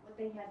 Yeah, what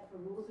they had for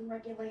rules and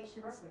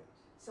regulations, Perfect.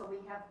 so we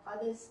have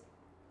others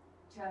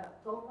to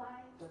go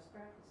by, Best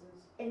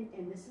practices.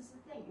 and this is the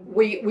thing.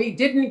 we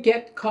didn't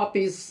get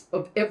copies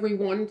of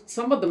everyone.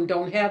 Some of them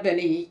don't have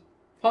any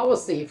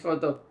policy for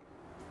the,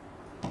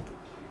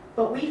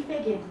 But we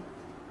figured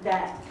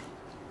that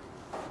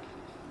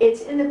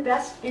it's in the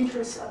best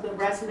interest of the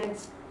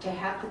residents to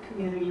have the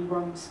community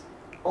rooms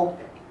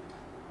open.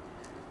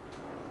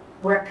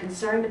 We're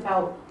concerned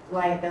about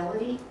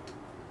liability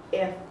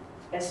if,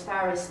 as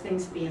far as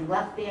things being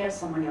left there,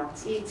 someone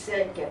else eats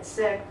it, gets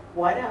sick,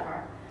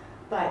 whatever.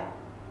 But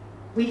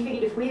we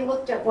figured if we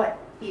looked at what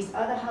these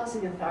other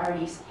housing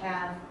authorities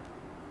have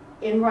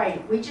in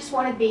writing, we just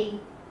want to be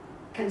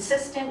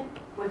consistent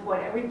with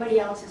what everybody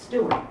else is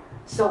doing.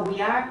 So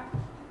we are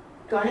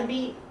going to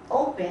be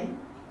open,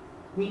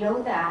 we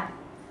know that.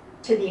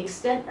 To the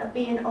extent of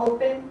being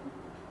open,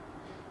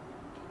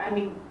 I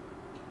mean,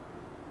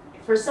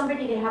 for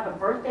somebody to have a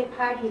birthday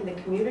party in the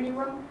community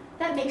room,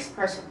 that makes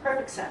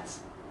perfect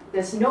sense.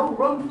 There's no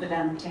room for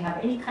them to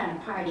have any kind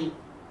of party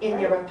in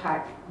their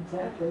apartment.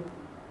 Exactly.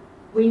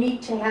 We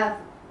need to have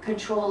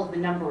control of the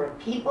number of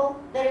people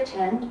that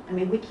attend. I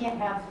mean, we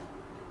have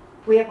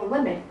a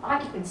limit,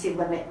 occupancy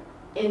limit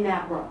in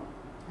that room.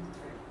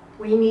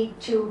 We need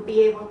to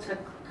be able to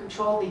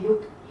control the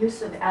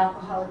use of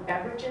alcoholic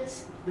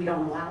beverages. We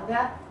don't allow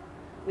that.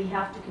 We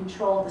have to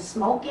control the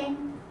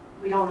smoking.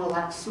 We don't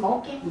allow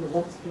smoking.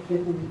 That's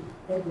forbidden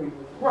everywhere.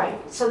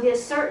 Right, so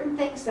there's certain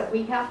things that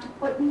we have to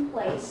put in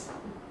place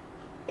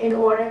in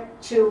order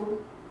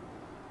to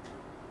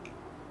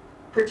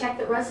protect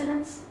the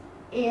residents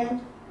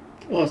and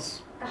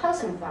yes. the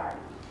housing authority.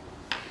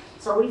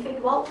 So we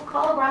think, well, we'll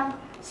call around,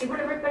 see what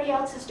everybody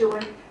else is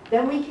doing,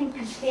 then we can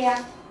compare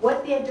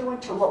what they're doing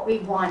to what we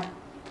want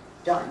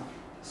done.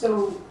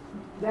 So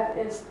that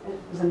is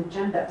an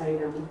agenda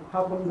item.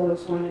 How come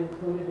those weren't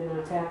included in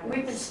our package?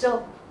 We've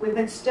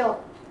been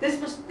still,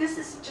 this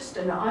is just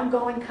an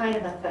ongoing kind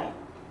of a thing.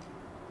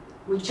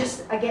 We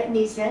just are getting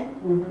these in.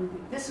 Mhm.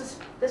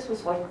 This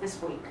was like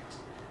this week.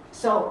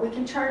 So we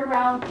can turn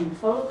around and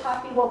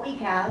photocopy what we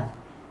have,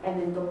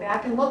 and then go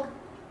back and look,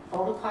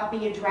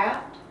 photocopy a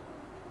draft,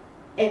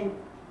 and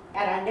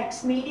at our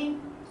next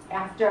meeting,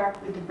 after,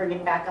 we can bring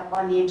it back up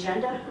on the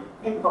agenda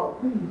and vote.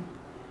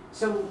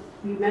 So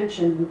you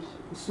mentioned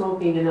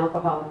smoking and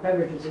alcoholic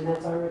beverages, and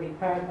that's already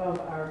part of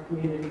our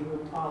community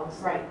room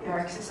policy. Right, our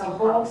existing A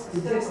whole policy.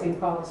 existing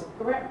policy,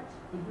 correct.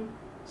 Mhm.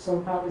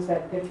 So how is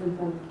that different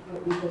than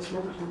what you just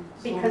mentioned?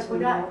 Because we're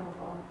Smoking not- and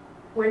alcohol?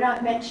 We're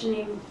not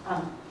mentioning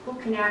who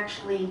can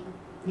actually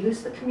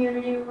use the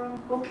community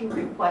room, who can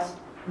request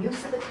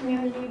use of the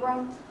community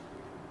room.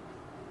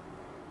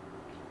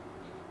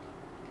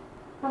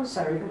 I'm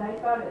sorry, but I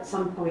thought at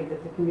some point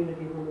that the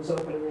community room was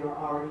open and there were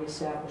already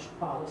established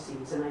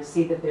policies, and I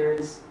see that there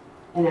is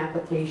an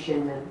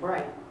application, and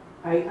Right.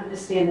 I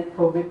understand that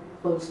COVID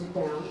closed it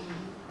down,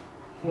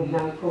 and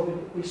now COVID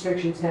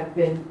restrictions have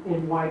been,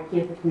 and why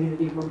can't the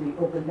community room be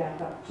opened back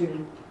up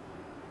to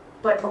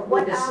But with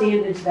what the hours,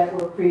 standards that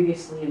were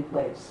previously in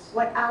place?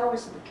 what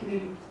hours of the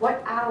community,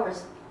 what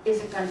hours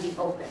is it going to be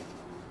open?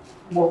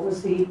 what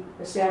was the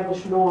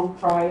established norm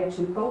prior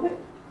to COVID?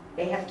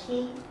 They have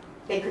key,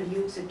 they could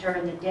use it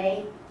during the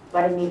day,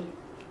 but I mean,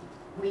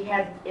 we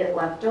had it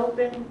left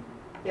open.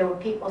 There were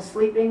people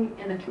sleeping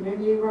in the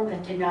community room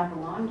that did not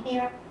belong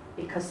here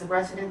because the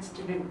residents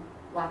didn't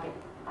lock it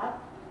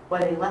up, or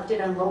they left it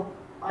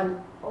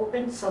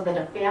unopened so that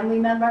a family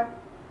member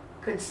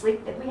could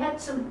sleep. We had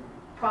some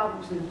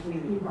problems in the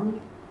community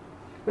room.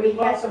 But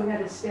you also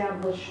had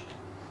established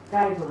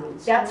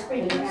guidelines. That's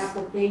And reduced.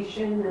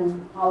 application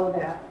and all of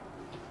that.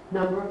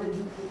 Number of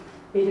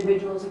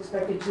individuals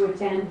expected to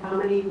attend, how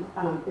many,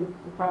 you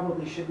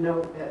probably should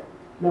note that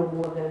no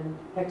more than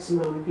X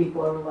amount of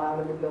people are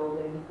allowed in the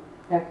building,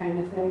 that kind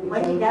of thing.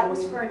 Wendy, that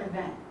was for an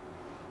event.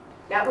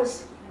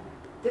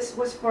 This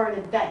was for an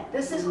event.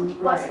 This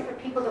wasn't for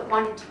people that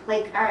wanted to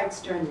play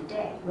cards during the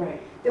day.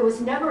 Right. There was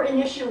never an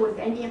issue with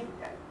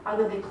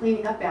other than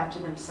cleaning up after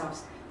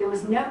themselves. There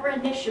was never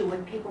an issue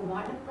with people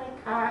wanting to play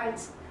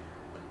cards,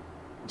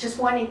 just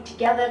wanting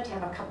together to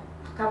have a cup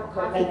of But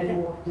coffee. then it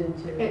morphed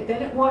into.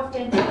 Then it morphed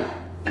into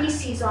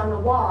feces on the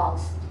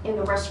walls in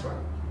the restroom.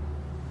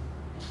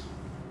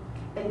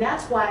 And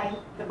that's why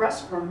the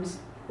restrooms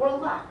were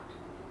locked,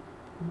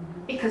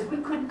 because we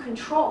couldn't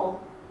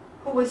control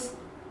who was.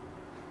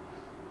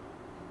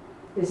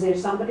 Is there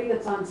somebody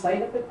that's on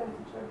site up at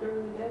that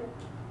during the day?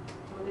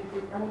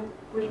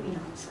 What do you mean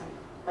on site?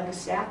 Like a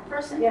staff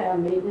person? Yeah,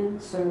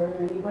 maintenance or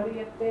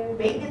anybody up there?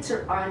 Maintenance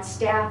are on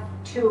staff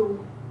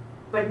too,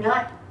 but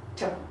not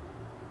to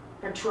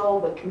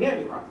patrol the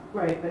community room.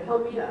 Right, but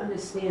help me to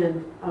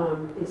understand,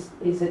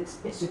 is it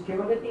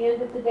secured at the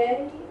end of the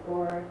day,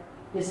 or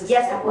is the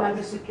Yes, staff it was.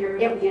 under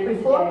security at the end of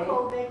the day? Before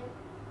COVID,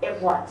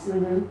 it was.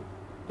 Mhm.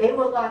 They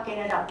were locking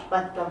it up,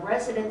 but the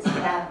residents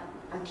have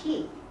a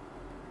key.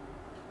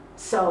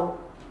 So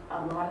a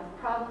lot of the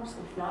problems,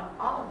 if not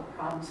all of the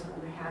problems that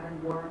we were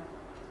having were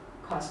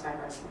caused by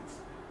residents.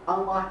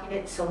 Unlocking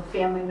it so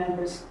family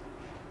members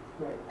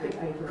Right,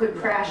 I could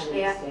crash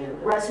there. understand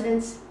that.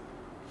 Residents,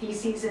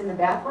 feces in the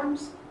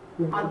bathrooms,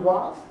 Mhm. on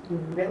walls,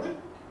 Mhm. really?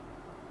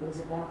 It was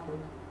a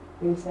bathroom,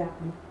 things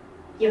happen.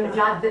 Yeah, but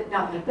not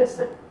this.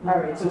 All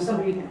right, so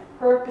somebody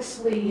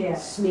purposely Yeah.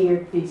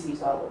 smeared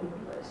feces all over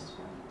the place.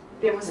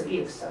 There was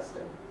abuse.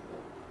 Disgusting.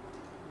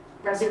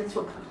 Residents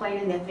were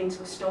complaining their things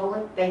were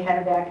stolen. They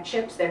had a bag of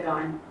chips, they're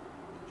gone.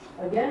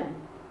 Again,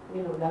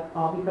 that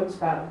all becomes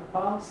part of the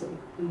policy.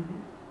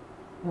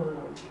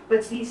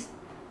 But these,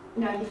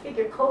 now you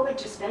figure COVID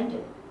just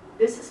ended.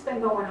 This has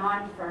been going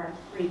on for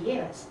 3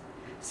 years.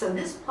 So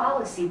this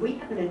policy, we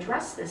haven't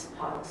addressed this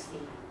policy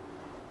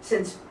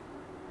since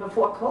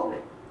before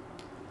COVID.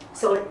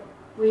 So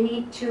we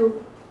need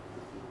to,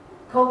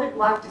 COVID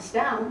locked us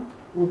down.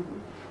 Mhm.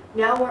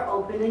 Now we're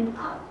opening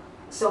up.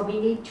 So we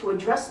need to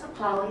address the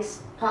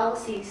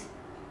policies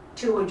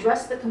to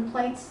address the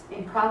complaints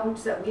and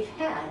problems that we've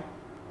had.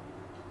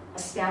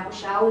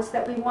 Establish hours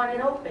that we want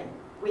it open.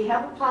 We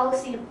have a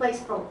policy in place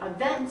for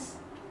events.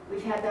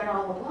 We've had that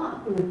all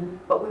along. Mhm.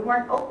 But we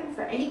weren't open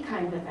for any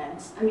kind of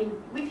events. I mean,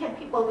 we've had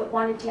people that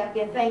wanted to have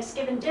their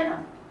Thanksgiving dinner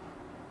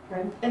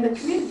Okay. in the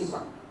community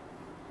room.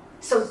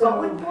 So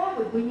going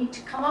forward, we need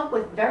to come up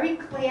with very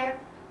clear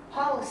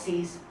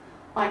policies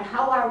on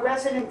how our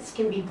residents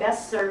can be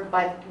best served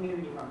by the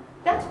community room.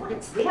 That's what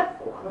it's there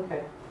for.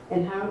 Okay,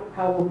 and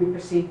how will we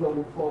proceed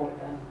going forward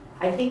then?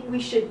 I think we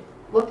should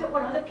look at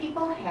what other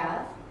people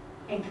have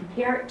and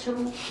compare it to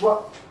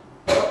what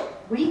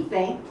we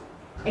think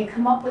and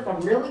come up with a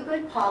really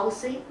good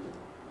policy.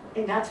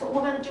 And that's what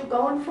we're gonna do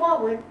going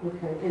forward.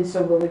 Okay, and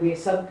so will there be a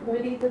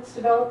subcommittee that's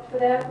developed for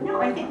that?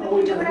 No, I think we Or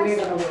can do it We're gonna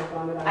ourselves. work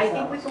on it ourselves? I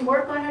think we can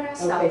work on it Okay,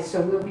 ourselves.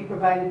 so we'll be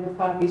provided with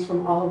copies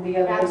from all of the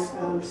other,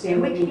 Absolutely.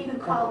 And we can even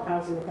call-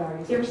 housing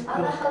authorities. There's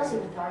other housing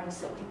authorities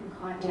that we can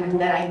contact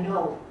that I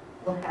know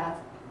will have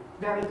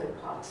very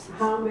good policies.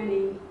 How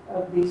many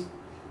of these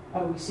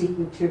are we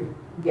seeking to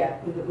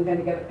get? Is it, we're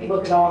gonna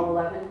look at all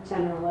 11,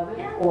 10 or 11?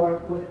 Yeah.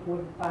 Or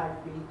would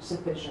 5 be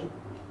sufficient?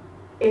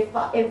 If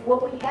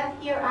what we have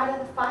here out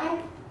of the 5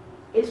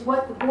 is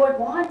what the board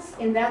wants,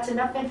 and that's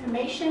enough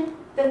information,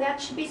 then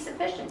that should be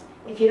sufficient.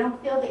 If you don't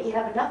feel that you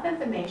have enough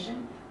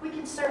information, we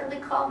can certainly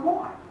call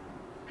more.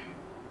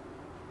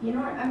 You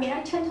know, I mean, I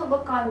tend to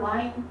look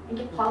online and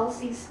get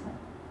policies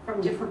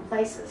from different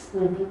places.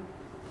 Mm-hmm.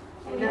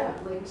 And Yeah,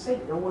 like you said,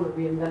 you don't want to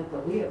reinvent the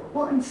wheel.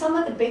 Well, and some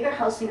of the bigger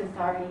housing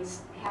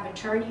authorities have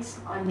attorneys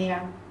on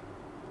their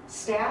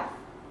staff.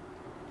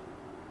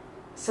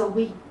 So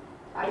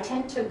I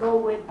tend to go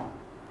with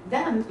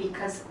them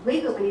because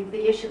legally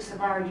the issues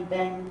have already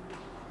been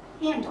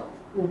handled.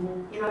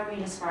 Mm-hmm. You know what I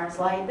mean, as far as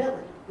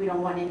liability. We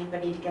don't want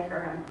anybody to get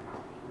hurt on the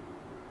property.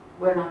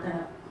 We're not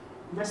gonna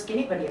risk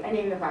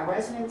any of our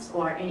residents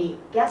or any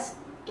guests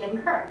getting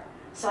hurt.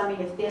 So I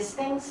mean, if there's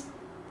things,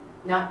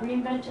 not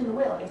reinventing the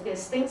wheel, if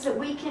there's things that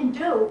we can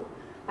do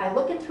by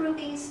looking through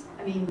these,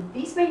 I mean,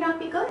 these may not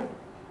be good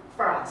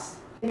for us.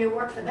 They may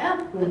work for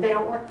them, but they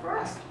don't work for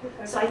us.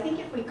 So I think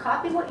if we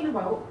copy what you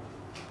wrote,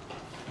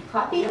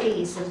 copy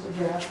these, Just a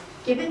draft.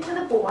 give it to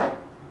the board,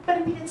 but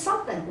I mean, it's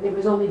something. And it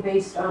was only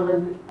based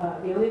on,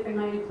 the only thing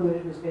I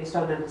included was based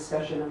on a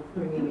discussion of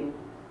bringing in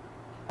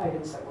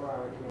items that were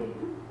already made.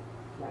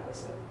 That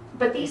was it.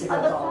 But these Because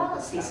other it's all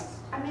policies, discussed.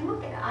 I mean,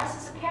 look at ours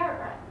is a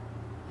paragraph.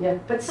 Yeah.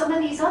 But some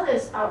of these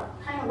others are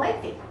kind of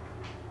lengthy.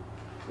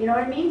 You know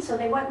what I mean? So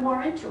they went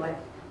more into it.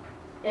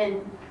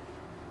 And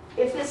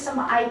if there's some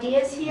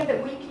ideas here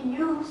that we can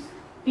use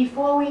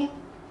before we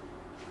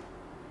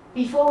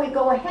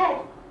go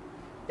ahead,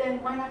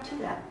 then why not do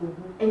that? Mhm.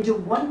 And do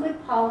one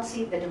good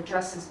policy that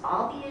addresses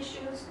all the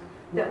issues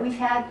that we've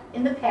had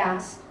in the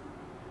past,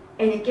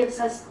 and it gives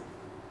us,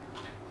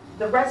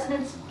 the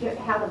residents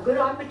have a good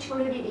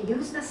opportunity to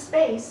use the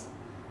space,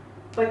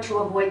 but to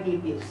avoid the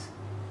abuse.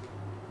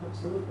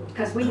 Absolutely.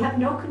 Because we have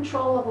no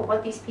control over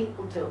what these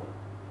people do.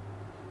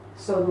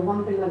 So the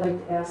one thing I'd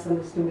like to ask them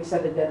is, can we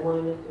set a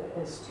deadline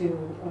as to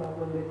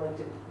when we'd like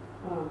to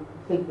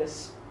complete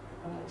this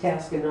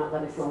task and not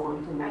let it go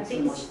on for months and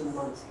think months and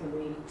months? Can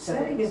we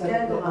Setting a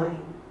deadline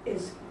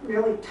is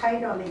really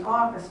tight on the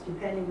office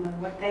depending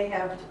on what they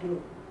have to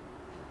do.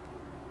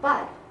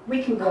 But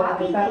we can Well, I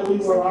copy thought we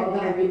these. were all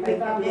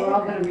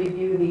gonna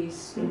review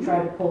these and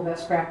try to pull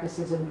best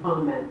practices and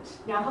comment.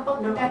 Now, how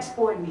about the No. next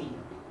board meeting?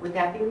 Would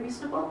that be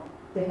reasonable?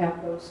 To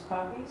have those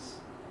copies?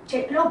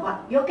 No,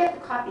 but you'll get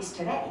the copies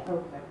today.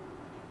 Okay.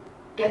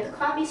 Get the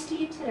copies to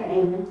you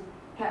today. Mhm.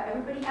 Have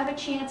everybody have a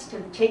chance to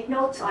take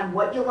notes on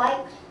what you like,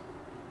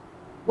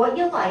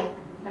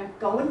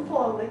 going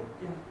forward.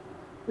 Yeah.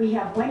 We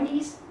have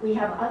Wendy's, we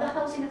have other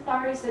housing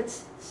authorities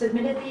that's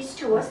submitted these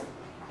to us,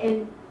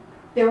 and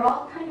they're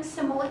all kind of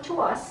similar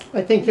to us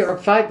I think there are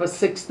 5 or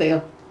 6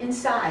 there. in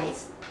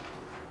size.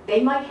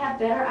 They might have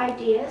better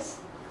ideas.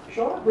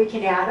 Sure. We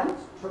can add them.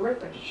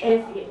 Terrific.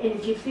 And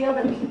if you feel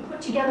that we can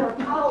put together a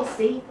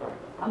policy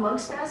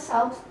amongst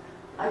ourselves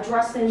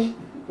addressing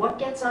what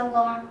gets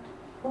unlocked,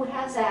 who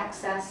has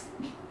access,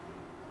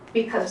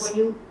 because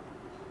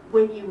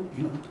when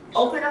you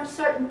open up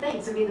certain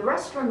things, I mean, the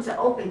restrooms are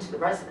open to the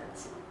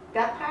residents.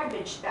 That part of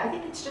it, I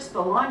think it's just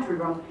the laundry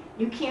room.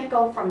 You can't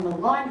go from the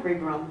laundry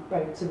room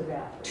Right, to the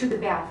bathroom. to the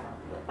bathroom.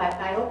 But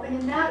by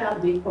opening that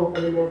up, Be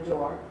opening that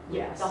door.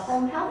 Yes. the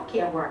home health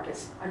care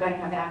workers are going to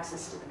have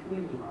access to the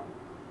community room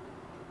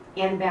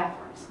and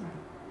bathrooms.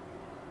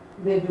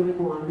 They're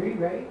doing laundry,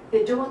 right?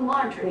 They're doing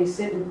laundry. They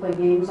sit and play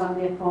games on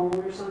their phone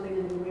or something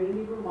in the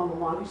community room on the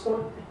laundry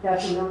store.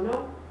 That's a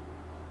no-no?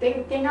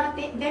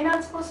 They're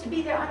not supposed to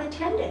be there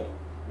unattended.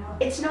 No.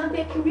 It's not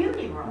their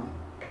community room.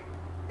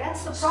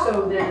 That's the So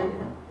problem.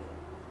 then,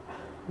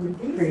 we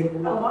create A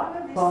another lot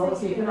of these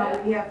policy things, for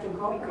that. you have to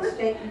go for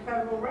state and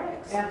federal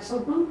regs.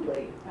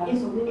 Absolutely,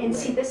 absolutely. And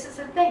see, this is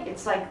the thing,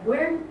 it's like,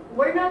 we're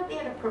not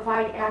there to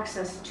provide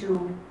access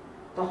to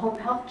the home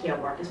health care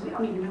workers. We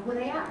don't even know who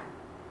they are.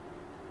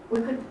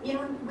 We could,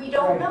 we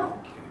don't Right. know.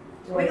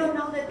 We Right. don't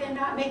know that they're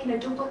not making a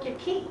duplicate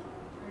key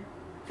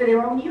for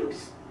their own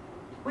use.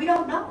 We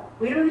don't know.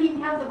 We don't even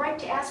have the right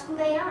to ask who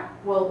they are.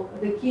 Well,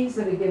 the keys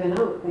that are given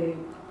out,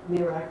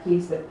 there are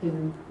keys that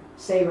can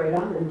say right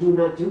on them, do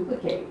not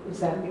duplicate. Is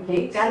that the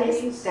case? That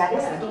is the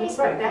Yeah, case,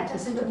 right. but that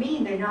doesn't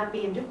mean they're not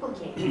being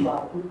duplicated.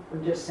 Well,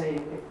 I'm just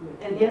saying,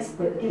 And if there's-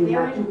 if and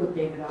you're there- not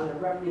duplicated on a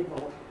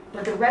reputable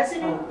But the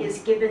resident is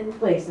given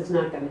place, that's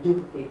not gonna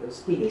duplicate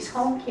those keys. these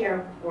home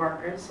care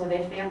workers or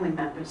their family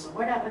members or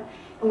whatever,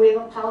 and we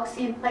have a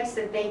policy in place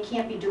that they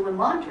can't be doing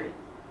laundry.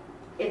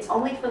 It's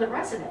only for the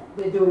resident.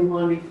 They're doing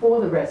laundry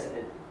for the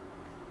resident,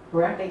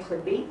 correct? They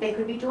could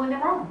be doing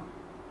their own.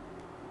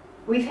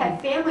 We've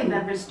had family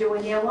members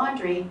doing their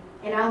laundry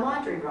in our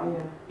laundry room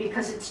Yeah.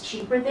 because it's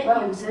cheaper than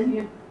Well, using.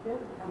 yeah,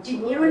 Do you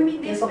know what I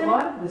mean? There's There's a been-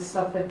 lot of this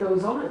stuff that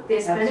goes on.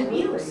 There's been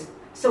Absolutely. abuse.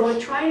 So we're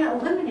trying to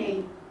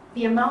eliminate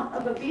the amount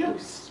of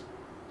abuse.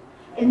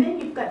 And then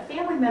you've got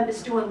family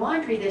members doing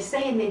laundry, they're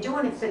saying they're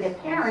doing it for their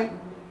parent,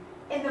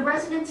 and the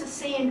residents are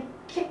saying,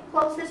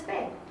 close this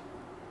bag.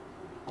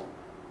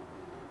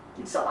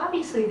 So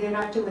obviously they're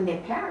not doing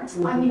their parents.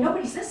 I mean,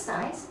 nobody's this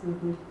size.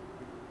 Mhm.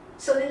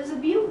 So there's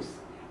abuse.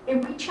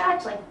 And we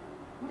charge like,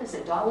 what is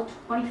it,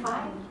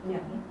 $1.25 Yeah,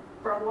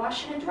 for a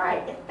wash and a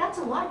dry. That's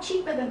a lot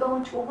cheaper than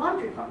going to a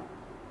laundry room.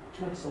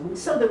 absolutely.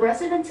 So the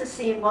residents are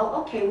saying, well,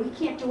 okay, we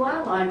can't do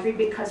our laundry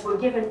because we're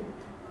being,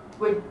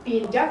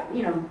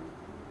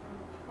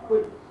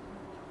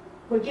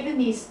 we're giving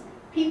these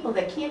people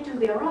that can't do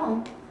their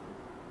own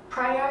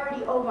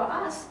priority over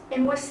us,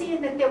 and we're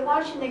seeing that they're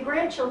washing their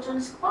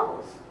grandchildren's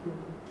clothes. Mhm.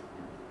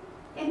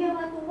 And they're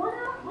like, well,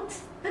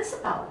 what's this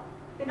about?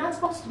 They're not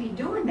supposed to be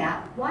doing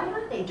that. Why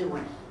are they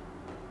doing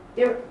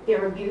it?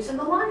 They're abusing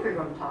the laundry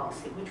room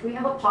policy, which we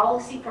have a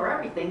policy for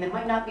everything that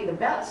might not be the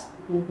best,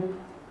 Mhm.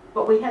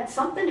 but we had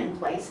something in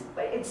place,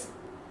 but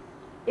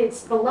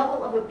it's the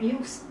level of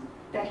abuse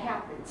that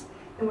happens.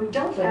 And we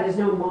don't So there's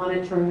have, no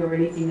monitoring or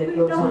anything that we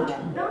goes don't,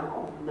 on?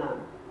 no,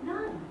 None.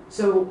 none.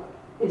 So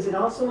is it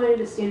also my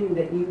understanding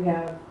that you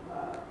have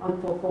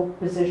unfulfilled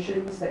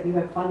positions that you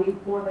have funding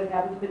for that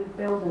haven't been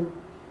filled? And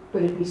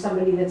could it be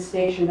somebody that's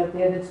stationed up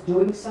there that's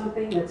doing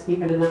something, that's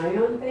keeping an eye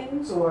on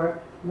things? Or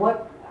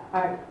what,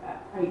 I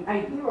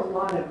hear a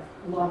lot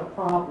of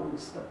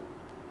problems, but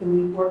can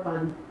we work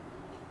on,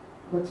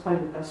 let's find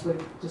the best way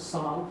to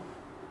solve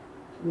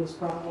these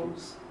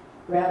problems?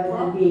 rather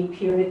than being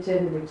punitive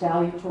and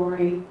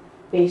retaliatory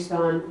based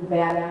on the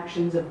bad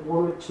actions of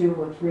 1 or 2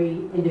 or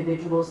 3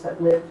 individuals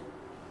that live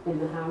in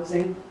the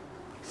housing.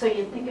 So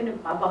you're thinking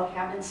about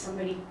having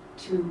somebody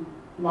to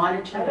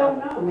monitor? I don't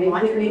know,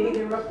 laundry maybe room?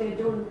 they're up there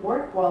doing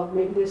work, while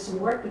maybe there's some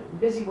work,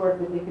 busy work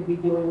that they could be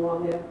doing while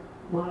they're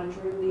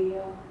monitoring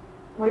the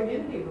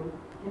community room.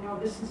 You know,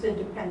 this is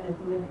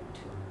independent living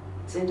too.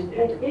 It's It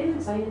independent.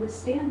 is, I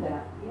understand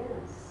that,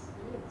 yes,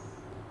 yes.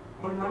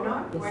 And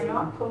we're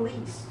not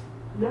police.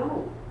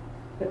 No,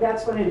 but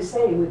that's what I'm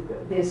saying,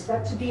 there's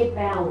got to be a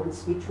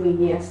balance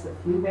between, yes, the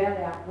few bad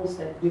apples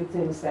that do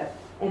things that,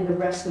 and the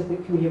rest of the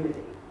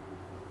community.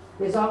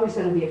 There's always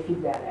gonna be a few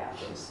bad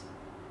apples.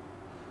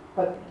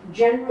 But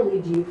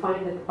generally, do you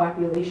find that the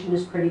population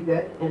is pretty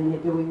good and they're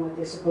doing what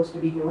they're supposed to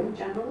be doing,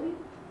 generally?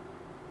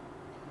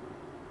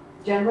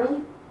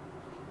 Generally?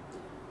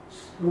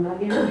 I'm not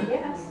hearing a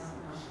yes.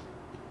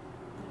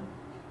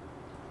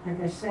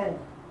 Like I said,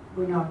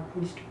 we're not a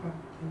police department.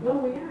 No,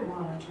 we aren't.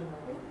 Monitor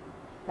it.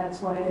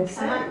 That's why We I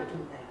say, can't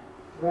do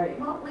that. right.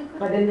 Well, we could.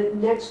 But in the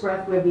next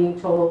breath, we're being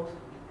told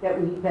that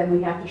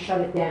we have to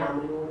shut it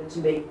down in order to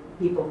make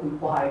people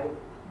comply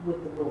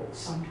with the rules.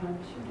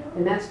 Sometimes you do.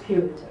 And that's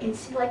punitive And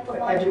see, like the for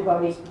laundry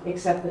everybody rooms,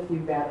 except the few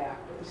bad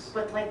actors.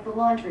 but like the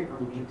laundry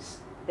room use,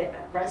 the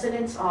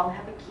residents all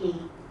have a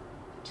key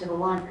to the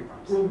laundry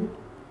rooms.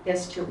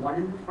 There's 2, one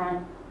in the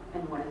front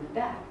and one in the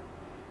back.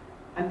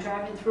 I'm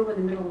driving through in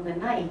the middle of the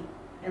night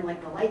and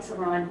like the lights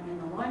are on in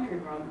the laundry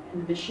room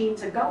and the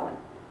machines are going.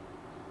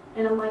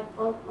 And I'm like,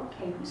 well,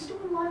 okay, who's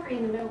doing laundry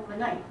in the middle of the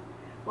night?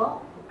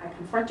 Well, I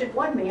confronted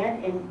one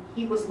man and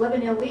he was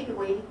living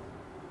illegally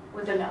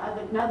with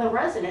another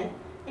resident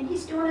and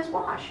he's doing his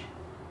wash.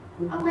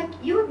 I'm like,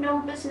 you have no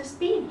business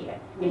being here.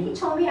 And he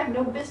told me I have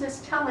no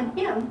business telling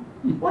him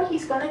what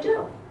he's gonna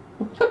do.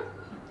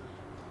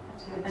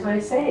 That's what I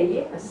say,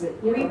 yes, that,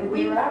 you know,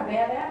 We- there are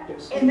bad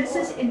actors. And this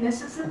is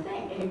the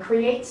thing, it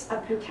creates a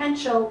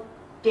potential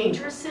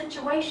dangerous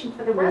situation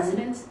for the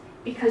residents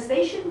because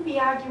they shouldn't be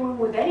arguing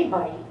with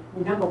anybody,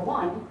 number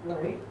one,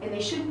 Right. and they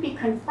shouldn't be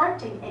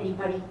confronting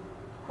anybody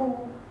who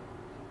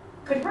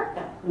could hurt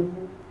them.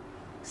 Mhm.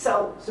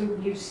 So, So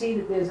do you see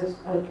that there's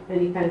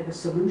any kind of a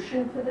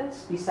solution for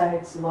this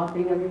besides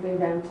locking everything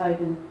down tight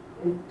and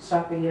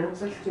stopping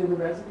access to the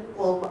residents?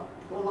 well,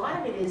 a lot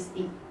of it is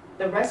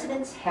the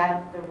residents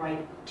have the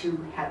right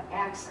to have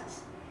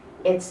access.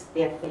 It's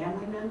their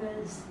family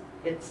members,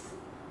 it's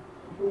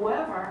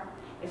whoever,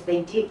 if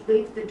they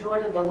leave the door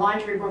to the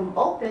laundry room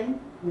open,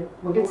 Yeah,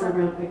 we're going It's a-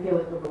 around, I feel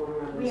like we're going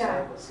around in We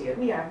are. circles here.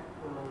 we are,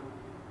 Um,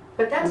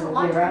 but that's you a know,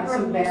 laundry there room are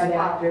some use bad law.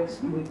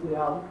 actors, we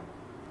all,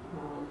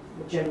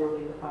 but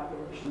generally the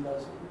population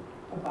does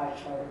abide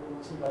by the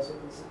rules and does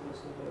what they're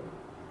supposed to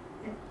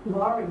do.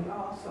 Laurie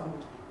also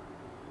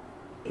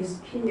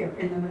is here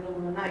in the middle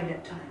of the night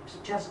at times,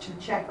 just to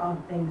check on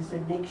things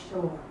and make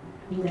sure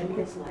that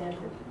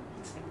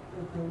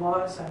the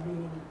laws are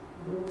being,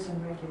 rules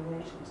and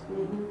regulations are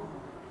being followed.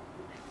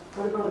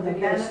 What about The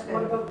videos, benefit-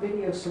 what about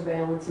video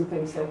surveillance and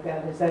things like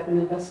that? Has that been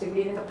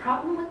investigated? The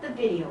problem with the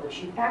video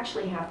is you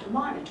actually have to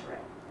monitor it,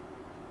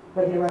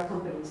 But there are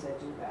companies that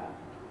do that,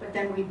 but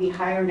then we'd be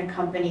hiring a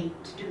company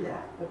to do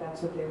that. but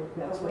that's what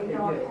But we they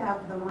don't do.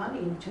 have the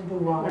money to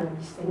do all of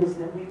these things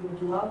that we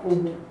would love to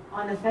do.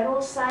 On the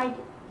federal side,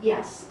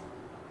 yes.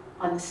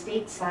 On the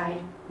state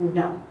side, Mhm.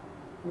 no.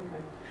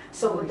 Okay.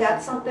 So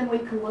that's something we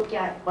can look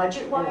at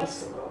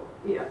budget-wise.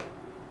 Yes.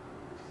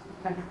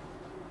 Yeah.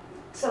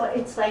 So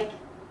it's like,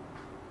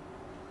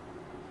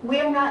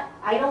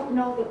 I don't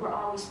know that we're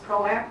always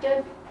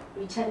proactive.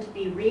 We tend to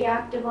be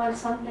reactive on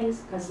some things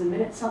because the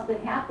minute something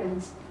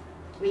happens,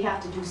 we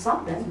have to do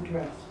something.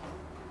 Address.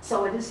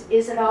 So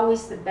is it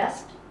always the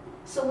best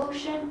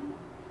solution?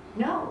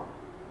 No.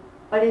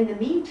 But in the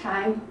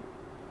meantime,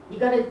 you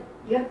gotta,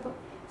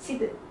 see,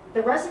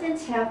 the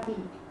residents have the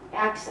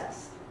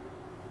access.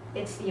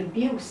 It's the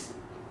abuse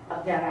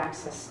of that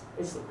access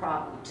is the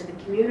problem, to the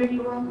community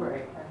room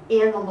Right.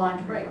 and the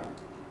laundry room.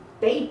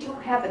 They do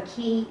have a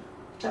key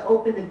to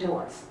open the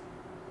doors.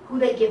 Who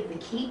they give the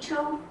key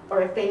to,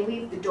 or if they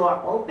leave the door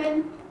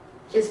open,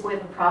 is where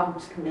the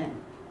problems come in.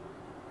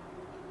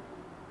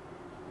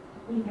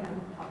 We have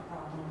a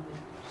problem with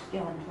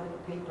stealing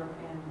toilet paper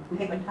and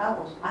paper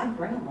towels. I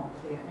bring them over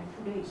there,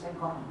 in 2 days they're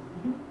gone.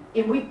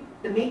 And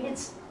the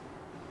maintenance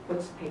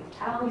puts the paper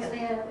towels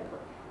there, they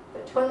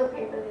put the toilet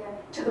paper there,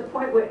 to the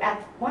point where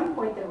at one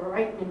point they were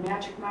writing in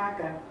magic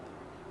marker,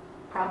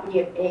 property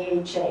of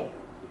AHA,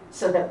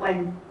 so that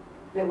when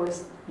there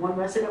was one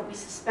resident we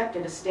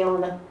suspected of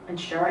stealing it, and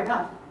sure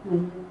enough,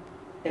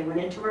 they went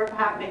into her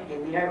apartment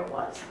and there it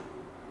was.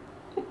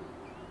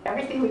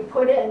 Everything we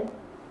put in,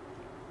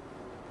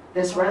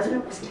 this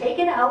resident was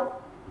taken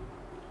out,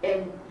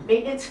 and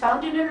maintenance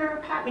found it in her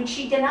apartment,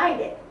 she denied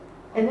it.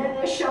 And then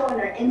they're showing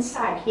her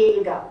inside, here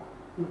you go.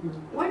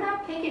 We're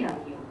not picking on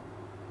you.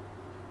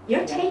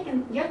 You're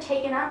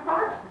taking our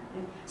product,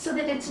 so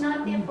that it's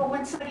not there for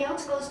when somebody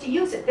else goes to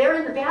use it. They're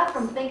in the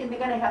bathroom thinking they're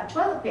gonna have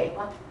toilet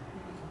paper,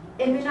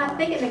 and they're not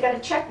thinking they gotta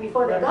check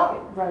before they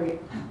go. Right,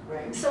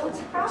 right. So it's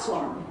a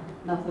problem.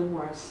 Nothing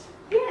worse.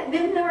 Yeah,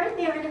 then they're in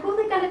there, and who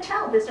are they gonna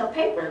tell? There's no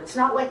paper. It's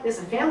not like there's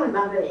a family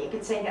member that you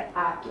can say,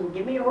 can you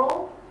give me a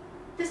roll?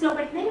 There's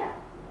nobody there.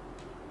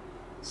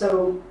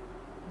 So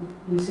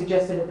we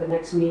suggested at the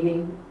next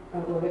meeting,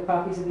 we'll get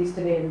copies of these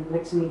today, and the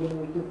next meeting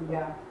we can come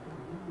back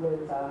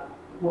with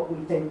what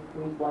we think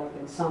we'd like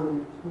in some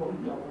and what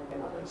we don't like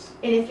in others.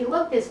 And if you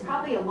look, there's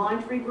probably a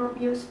laundry room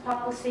use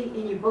policy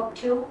in your book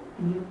too,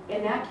 Mhm.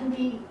 and that can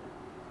be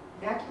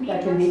That can be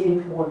addressed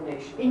in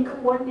coordination. in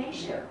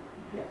coordination.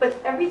 Yeah. But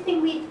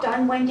everything we've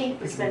done, Wendy,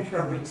 has been for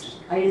a reason.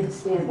 I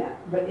understand that,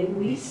 but at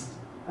least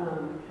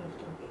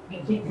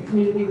keep the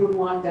community room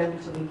locked down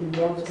until we can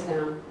nail this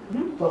down.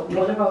 Mhm. But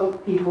what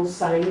about people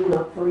signing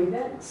up for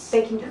events?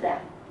 They can do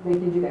that. They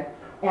can do that,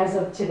 as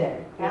of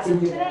today. They As can of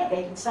do today, that.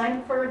 they can sign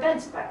up for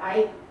events, but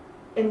I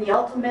am the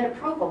ultimate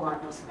approval on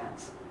those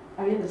events.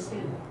 I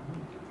understand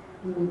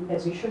that,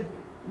 as you should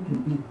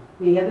be.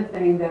 The other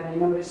thing that I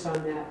noticed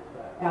on that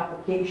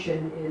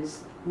application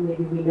is,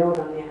 maybe we note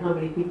on there how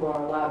many people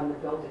are allowed in the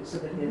building, so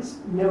that there's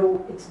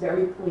no, it's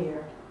very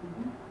clear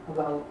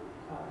about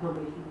how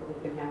many people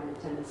they can have in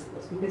attendance at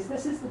this. Because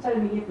this is the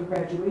time of year for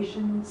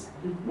graduations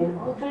and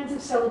all kinds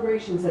of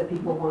celebrations that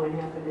people want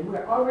to happen. And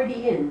we're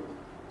already in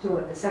to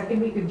it, the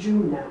second week of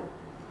June now.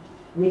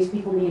 And these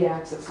people need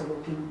access so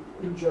they can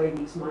enjoy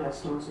these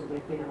milestones with their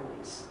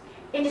families.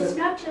 And it's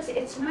not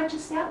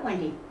just that,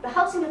 Wendy. The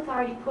Housing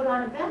Authority put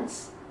on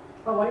events.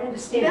 Oh, I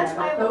understand That's that,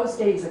 why but those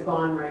days are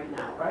gone right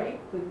now, right?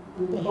 With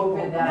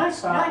COVID, that Not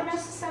stopped.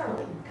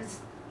 necessarily, because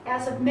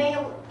as of May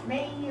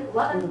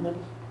 11th,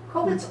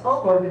 COVID's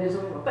over. COVID is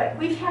over. But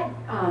we've had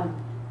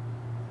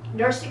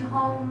nursing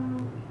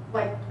home,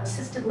 like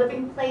assisted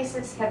living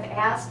places have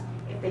asked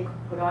if they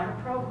could put on a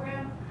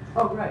program.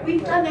 Oh, right.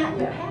 We've done that in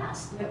the yeah.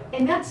 past, Yep.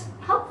 and that's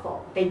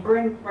helpful. They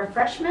bring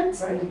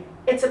refreshments. Right,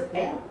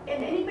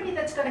 And anybody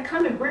that's gonna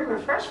come and bring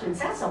refreshments,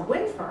 that's a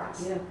win for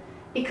us. yeah.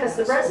 Because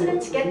the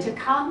residents get to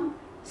come,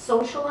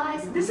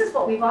 socialize. This is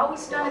what we've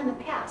always done in the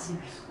past.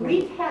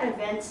 We've had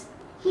events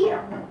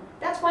here.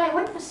 That's why I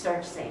went for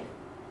Serve Safe.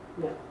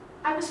 Yeah.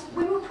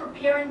 We were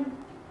preparing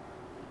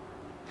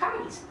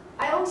parties.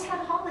 I always had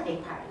a holiday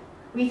party.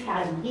 We've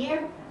had them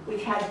here,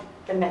 we've had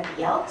them at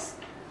the Elks.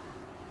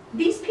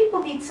 These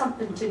people need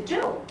something to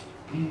do.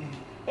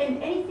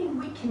 And anything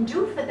we can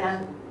do for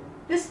them,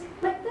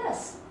 like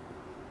this.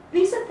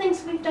 These are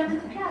things we've done in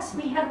the past.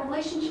 We had a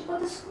relationship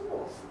with the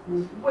schools,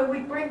 where we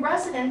bring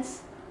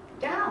residents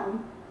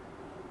down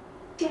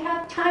to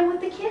have time with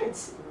the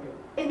kids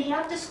in the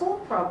after-school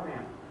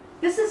program.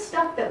 This is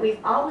stuff that we've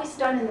always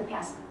done in the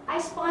past. I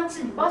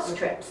sponsored bus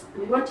trips.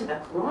 We went to the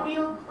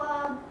Colonial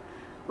Club.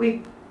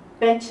 We've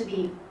been to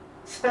the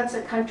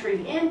Spencer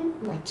Country Inn.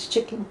 Wright's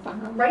Chicken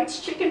Farm. Wright's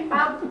Chicken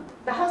Farm.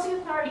 The Housing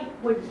Authority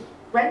would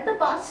rent the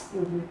bus.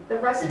 The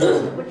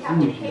residents would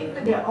have to pay for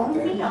their own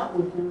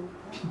meal.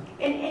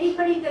 And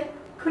anybody that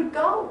could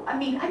go. I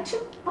mean, I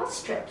took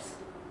bus trips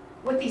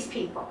with these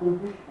people.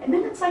 And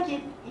then it's like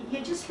you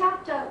just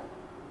have to,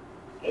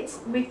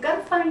 we've got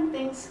to find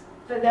things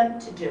for them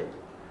to do.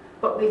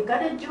 But we've got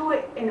to do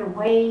it in a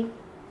way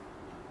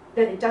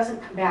that it doesn't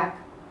come back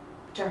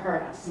to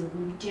hurt us.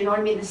 Do you know what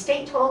I mean? The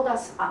state told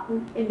us,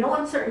 in no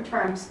uncertain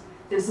terms,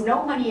 there's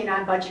no money in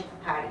our budget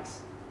for parties.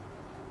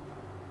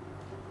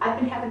 I've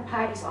been having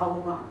parties all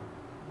along.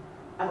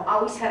 I've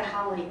always had a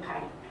holiday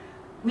party.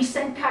 We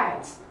send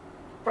cards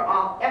for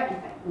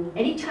everything.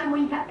 Anytime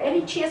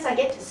any chance I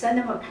get to send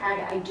them a card,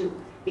 I do.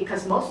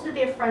 Because most of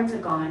their friends are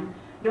gone.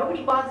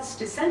 Nobody bothers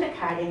to send a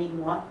card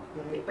anymore.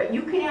 But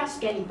you can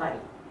ask anybody.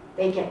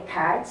 They get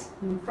cards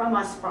from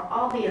us for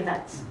all the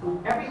events,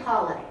 every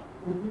holiday.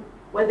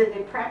 Whether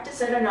they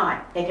practice it or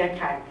not, they get a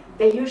card.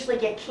 They usually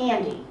get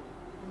candy.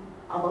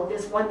 Although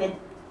there's one that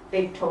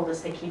they've told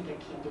us they can't get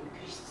candy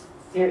because she's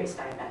serious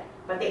diabetic.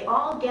 But they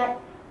all get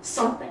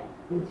something.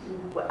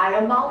 I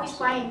am always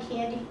buying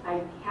candy.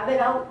 I have it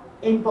out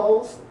in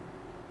bowls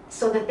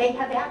so that they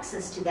have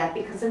access to that,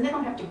 because then they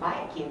don't have to buy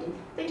a candy.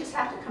 They just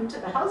have to come to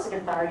the Housing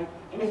Authority,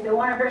 and if they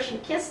want a Hershey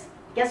Kiss,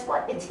 guess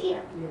what? It's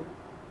here.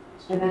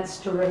 And that's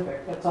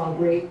terrific, that's all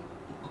great.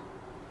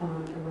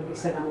 And like I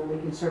said, I'm only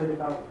concerned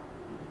about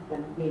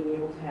them being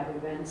able to have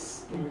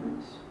events.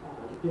 And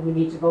do we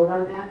need to vote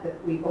on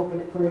that we open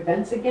it for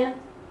events again,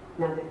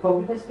 now that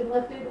COVID has been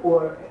lifted?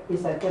 Or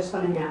is that just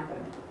gonna happen?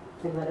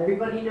 And let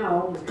everybody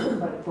know,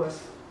 but of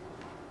course,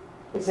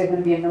 is there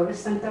gonna be a notice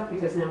sent out?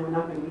 Because now we're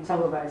not gonna be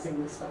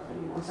televising this stuff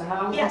anymore. So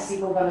how are Yes,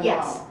 people gonna know?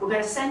 Yes, we're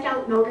going to send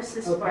out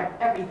notices for Okay.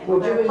 everything. We're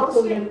Would you going to post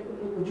include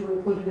it. would you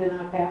include it in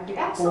our package?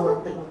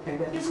 Absolutely. Okay,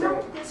 that's There's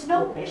great.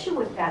 no Okay. issue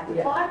with that. The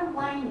Yeah. bottom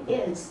line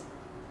is,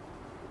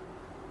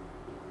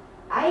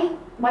 I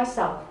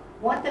myself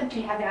want them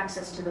to have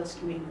access to those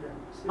community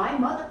rooms. My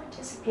mother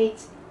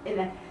participates in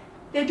that.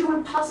 They're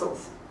doing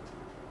puzzles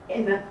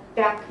in the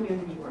back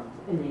community room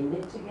And they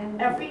knit together?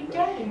 every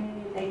day.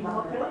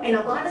 And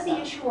a lot of the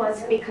issue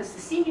was because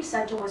the senior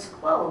center was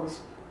closed,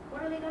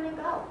 where are they going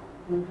to go?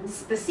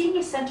 The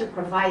senior center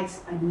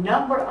provides a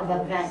number of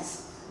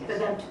events for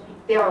them to,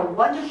 they're a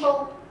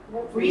wonderful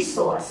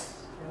resource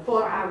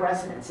for our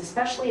residents,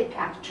 especially at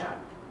Packagug.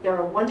 They're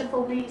a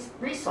wonderful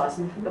resource,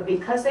 but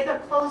because they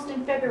got closed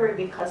in February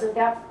because of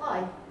that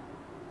flood,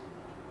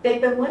 they've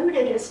been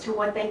limited as to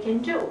what they can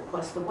do. Of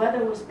course, the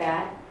weather was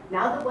bad.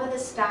 Now the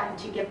weather's starting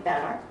to get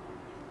better.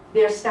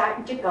 They're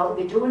starting to go.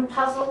 They're doing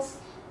puzzles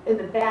in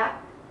the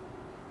back,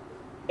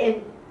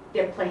 and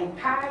they're playing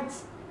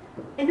cards.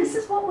 And this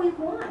is what we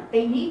want.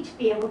 They need to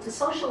be able to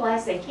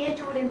socialize. They can't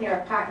do it in their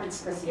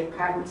apartments because the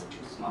apartments are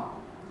too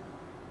small.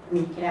 I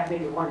mean, you can have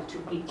maybe 1 or 2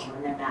 people,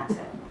 and then that's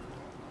it.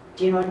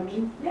 Do you know what I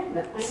mean? Yeah,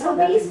 I So know,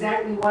 that's these-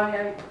 exactly why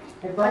I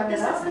But brought it this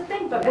is up. the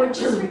thing, but we're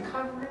just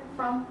recovering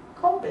from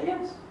COVID.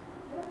 Yes.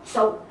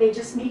 So they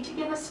just need to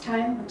give us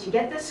time to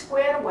get this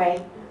squared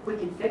away. We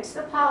can fix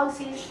the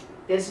policies.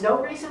 There's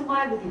no reason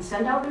why. We can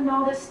send out a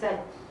notice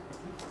that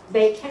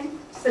they can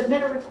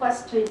submit a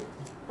request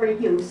for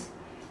use.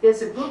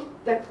 There's a group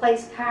that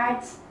plays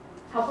cards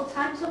a couple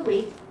times a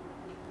week,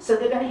 so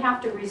they're gonna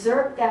have to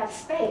reserve that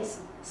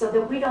space so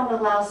that we don't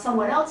allow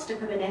someone else to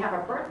come in and have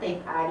a birthday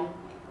party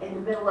in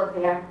the middle of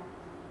their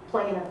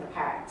playing of the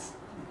cards.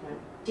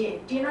 Do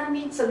you know what I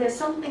mean? So there's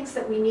some things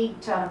that we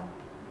need to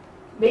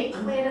make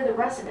clear to the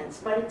residents,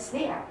 but it's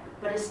there.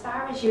 But as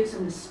far as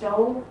using the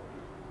stove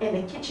and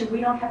the kitchen,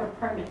 we don't have a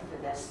permit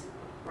for this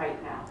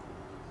right now.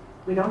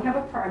 We don't have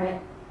a permit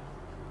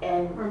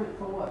and Permit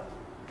for what?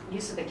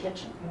 use of the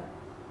kitchen.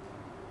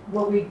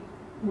 Well,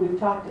 we've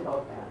talked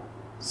about that.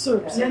 So,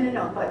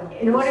 No, but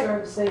in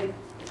order, Serve safe,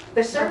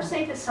 the serve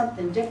safe is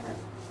something different,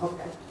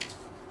 okay.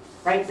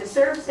 right? The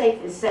serve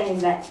safe is saying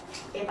that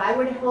if I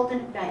were to hold an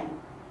event,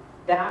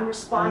 that I'm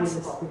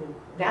responsible. I understand.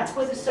 That's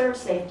where the serve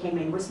safe came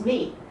in, was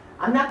me.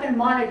 I'm not gonna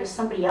monitor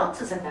somebody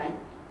else's event.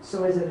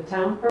 So is it a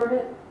town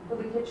permit for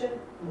the kitchen?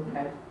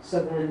 Okay,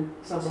 so then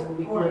someone will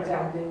be Board of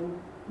Health. contacting,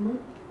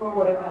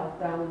 Board of Health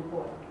down in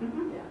Porter.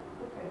 Mhm. Yeah,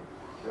 okay.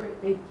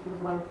 Great, thank you,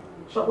 wonderful.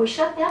 But we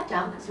shut that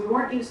down because we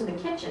weren't using the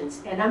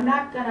kitchens, and I'm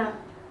not gonna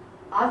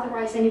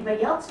authorize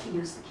anybody else to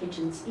use the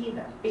kitchens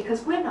either,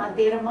 because we're not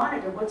there to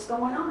monitor what's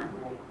going on.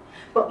 Right.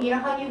 But you know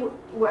how you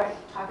were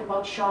talking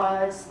about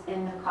Shaw's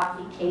and the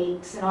coffee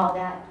cakes and all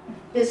that?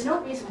 There's no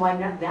reason why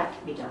none of that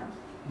can be done.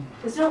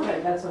 There's no,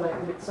 Okay, that's what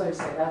I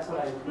say, that's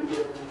what I would do in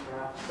the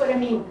draft. but I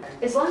mean,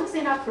 as long as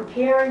they're not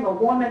preparing or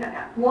warming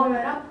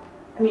up,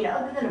 I mean,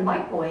 other than a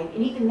microwave,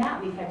 and even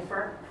that, we've had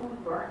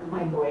food burnt in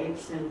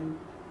microwaves, and,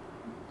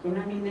 you know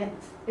what I mean,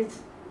 it's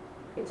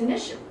an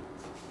issue.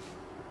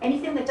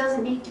 Anything that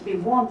doesn't need to be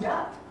warmed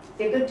up,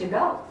 they're good to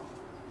go.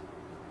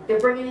 They're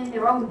bringing in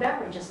their own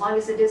beverage, as long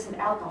as it isn't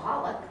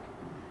alcoholic.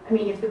 I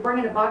mean, if they're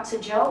bringing a box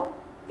of Joe,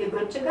 they're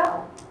good to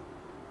go.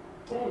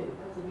 Hey,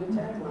 that's a good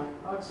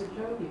tagline. Box of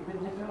Joe, you're good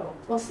to go.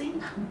 Well, see,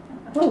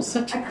 oh,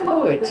 such a I come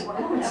up with poet.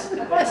 good ones,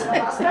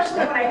 especially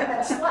when I hear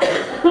that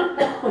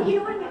slide. You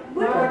know what I mean?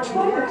 We're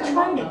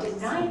trying to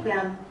deny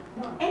them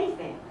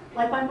anything,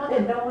 like my And mother.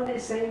 no one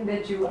is saying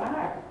that you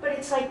are. But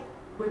it's like,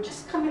 we're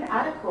just coming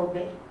out of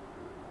COVID,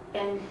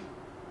 and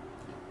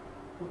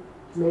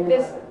May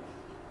This- 11th.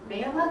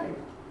 May 11th.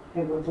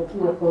 And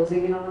we're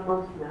closing in on a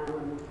month now,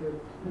 and we could,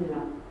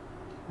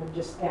 I'm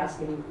just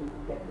asking if we can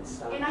get this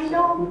done. And I so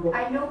know people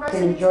residents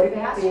can enjoy have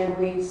their asked.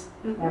 families,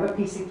 have a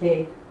piece of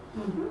cake,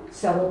 Mhm.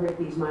 celebrate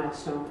these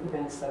milestone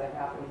events that are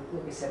happening,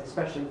 like I said,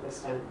 especially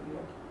this time of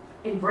year.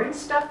 And bring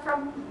stuff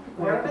from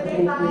wherever they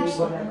Bakeries,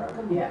 buy, whatever.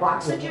 Yeah.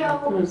 box of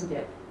Joe, Yeah.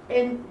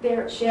 and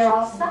they're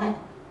all set.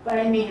 But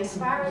I mean, as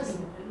far as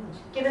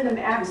giving them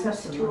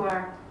access to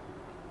our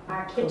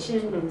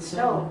kitchen and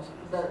stove,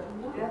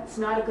 that's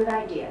not a good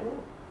idea.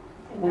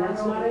 And not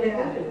That's not only a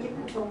that, good-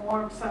 even to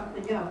warm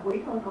something up, we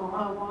don't know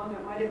how long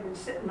it might have been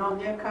sitting on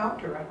their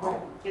counter at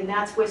home. And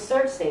that's where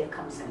ServSafe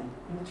comes in.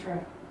 That's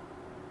right.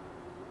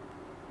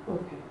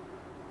 Okay.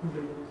 I'm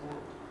good with that.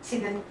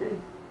 See,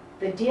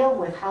 the deal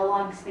with how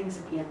long things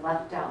are being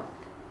left out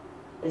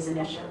is an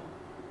issue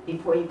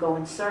before you go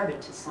and serve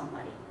it to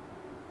somebody.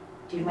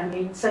 Do you know what I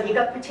mean? So you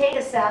got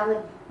potato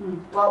salad,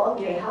 well,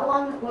 okay, how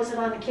long was it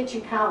on the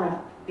kitchen counter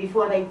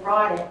before they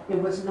brought it?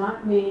 It was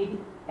not made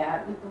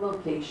at the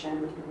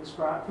location, it was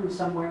brought from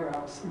somewhere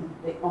else.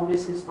 The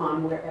onus is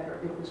on wherever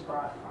it was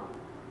brought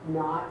from,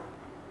 not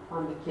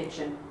on the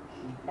kitchen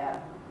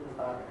at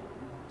the authority.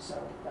 So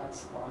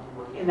that's the bottom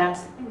line. And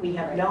that's the thing, we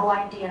have no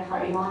idea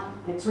how long.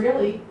 It's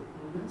really,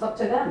 it's up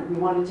to them. We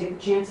want to take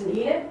the chance and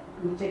eat it,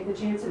 we take the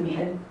chance and eat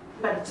it.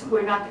 But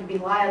we're not gonna be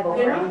liable for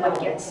We're not anyone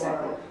liable gets sick.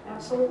 for it.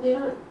 Absolutely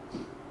not.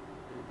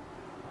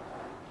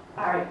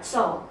 All right,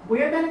 so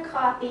we're gonna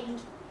copy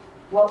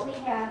what we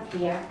have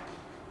here.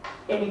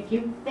 And if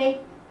you think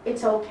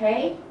it's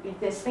okay, if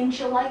there's things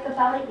you like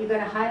about it, you're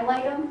gonna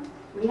highlight them.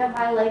 We have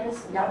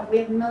highlighters, now we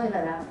have a million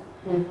of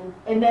them.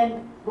 And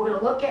then we're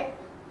gonna look at,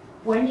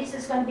 Wendy's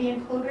is gonna be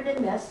included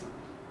in this.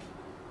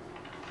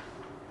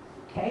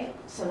 Okay,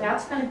 so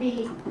that's gonna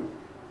be,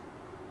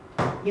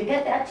 you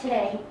get that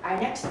today. Our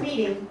next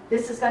meeting,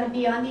 this is gonna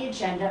be on the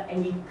agenda,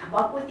 and you come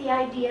up with the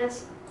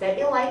ideas that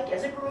you like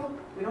as a group.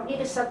 We don't need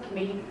a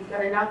subcommittee, we've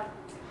got enough.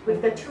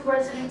 We've got 2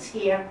 residents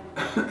here.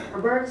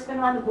 Roberta's been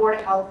on the Board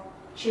of Health,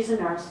 she's a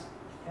nurse.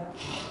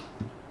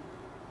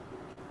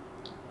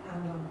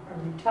 I'm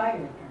a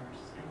retired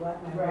nurse.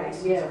 let my Right,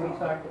 voice yeah, go. we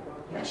talked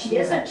about that. She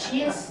isn't,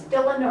 she is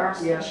still a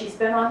nurse, Yeah. and she's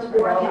been on the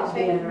board of Well, health.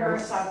 take the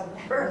nurse out of the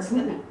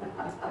person.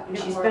 And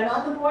she's been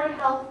on the board of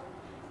health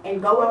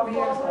and 12 going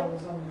years I forward.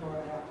 was on the board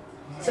of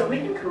health. So we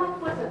can come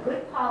up with a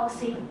good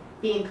policy,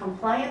 be in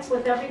compliance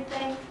with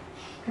everything,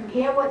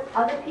 compare what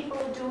other people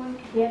are doing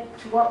compared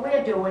to what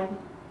we're doing.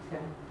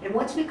 Okay. And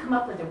once we come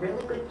up with a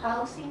really good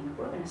policy,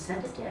 we're gonna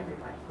send it to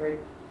everybody. Great.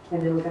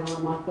 And then we're gonna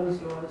unlock those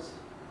doors,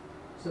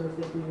 so that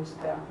they can use the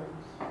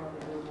bathrooms, or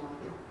they don't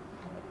want to.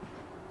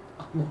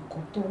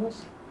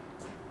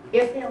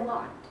 If they're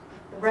locked,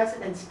 the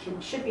residents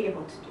should be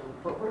able to do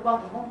it, but what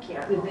about the home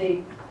care? Did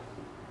they,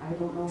 I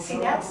don't know See,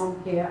 about that's-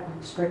 home care,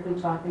 I'm strictly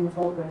talking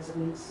about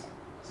residents,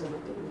 so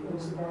that they can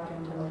use the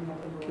bathroom.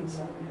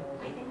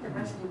 I think the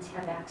residents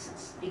have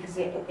access, because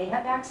if they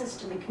have access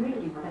to the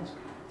community rooms,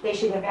 they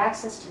should have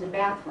access to the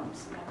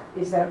bathrooms.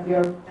 Is that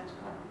your, That's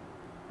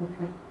correct.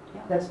 okay,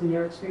 Yeah. that's been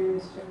your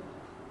experience too?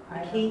 I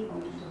He-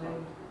 don't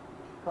usually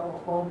go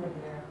over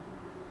there.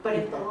 But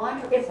if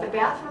if the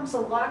bathrooms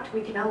are locked,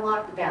 we can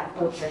unlock the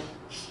bathrooms. Okay.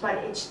 But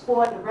it's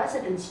for the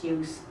residents'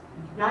 use,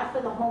 not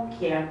for the home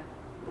care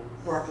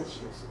workers'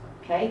 use,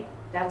 okay?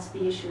 That's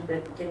the issue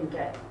that didn't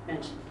get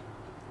mentioned.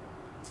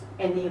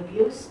 And the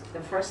abuse,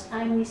 the first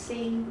time we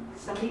see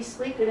somebody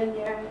sleeping in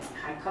there,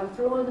 I come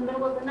through in the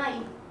middle of the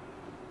night,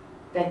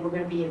 then we're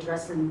gonna be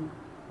addressing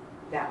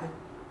that.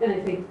 And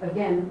I think,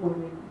 again,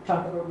 when we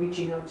talk about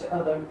reaching out to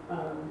other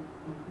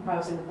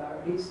housing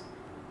authorities,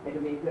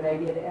 it'd be a good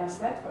idea to ask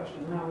that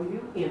question, how are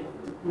you handling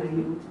it? Now,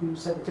 you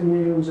said the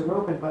community rooms are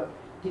open, but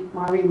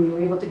Maureen, were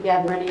you able to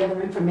gather any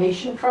other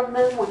information from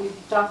them when you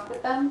talked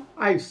with them?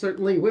 I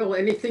certainly will.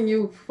 Anything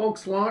you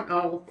folks want,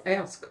 I'll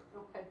ask.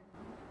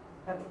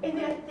 Okay. And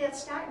they're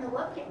starting to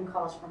love getting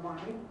calls from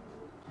Maureen.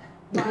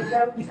 Find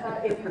out,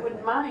 if you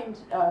wouldn't mind,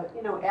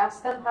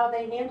 ask them how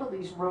they handle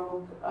these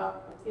rogue,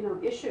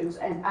 issues,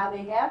 and are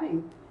they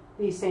having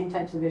these same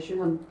types of issues,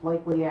 and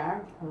likely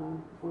are,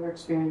 we're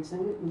experiencing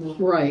it,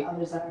 Right.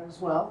 others are as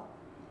well.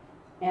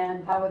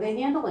 And how are they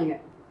handling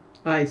it?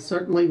 I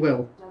certainly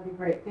will. That'd be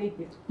great, thank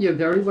you. You're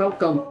very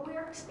welcome. Well,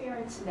 we're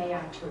experiencing they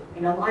are too.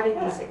 In a lot of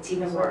these, it's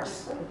even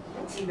worse.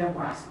 It's even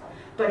worse.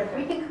 But if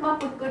we can come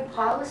up with good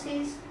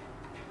policies,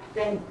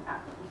 then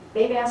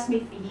they've asked me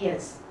for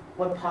years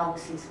what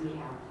policies we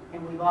have,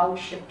 and we've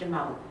always shipped them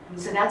out.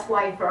 So that's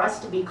why for us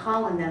to be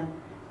calling them,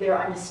 they're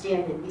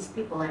understanding. These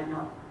people I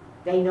know.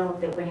 They know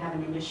that we're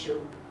having an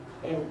issue,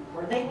 and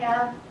what they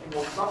have, and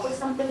we'll come up with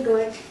something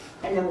good,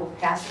 and then we'll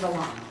pass it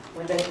along.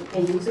 Whether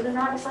they use it or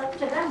not, it's up to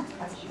them.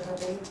 I'm sure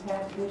they've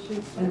had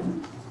issues.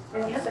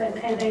 Yes,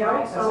 and they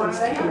That's also what I'm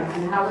saying,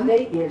 and how are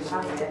they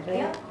handling it?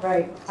 Yeah.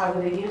 Right, how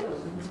are they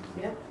handling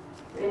it? Yep.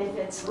 And if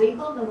it's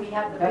legal, then we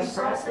have the Best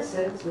resources.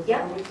 practices, with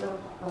Yep. always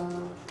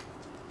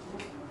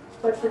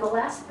But for the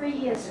last 3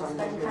 years, it's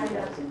been kind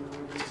of,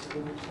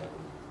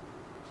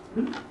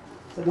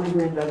 So my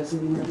granddaughter's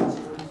in the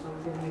emergency room, so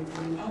I'm getting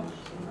information. all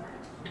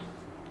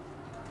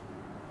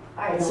I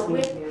right, so don't we're,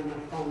 need to be on my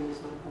phone, is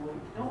my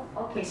point. no,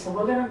 okay, so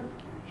we're gonna,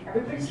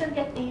 everybody's gonna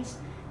get these.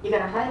 You're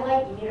gonna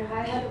highlight, you need a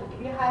highlighter, we'll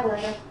give you a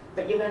highlighter,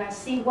 but you're gonna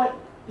see what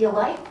you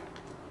like.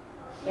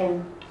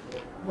 And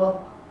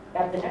we'll,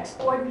 at the next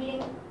board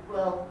meeting,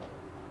 we'll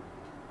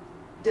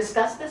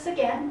discuss this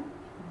again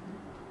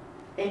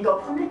and go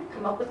from there,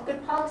 come up with a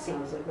good policy.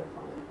 Sounds like a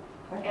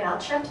plan. And I'll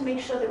check to make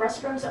sure the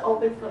restrooms are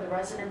open for the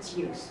residents'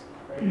 use.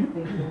 Great, thank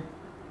you.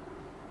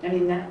 I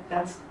mean,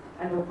 that's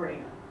a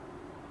no-brainer.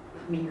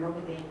 I mean, you're over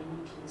there, you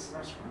need to use the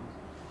restroom.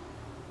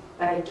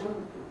 But I do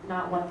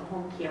not want the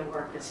home care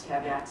workers to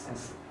have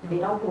access. They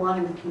don't belong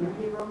in the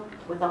community room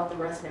without the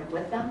resident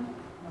with them.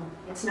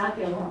 It's not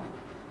their room.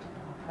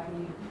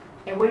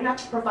 And we're not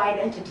to provide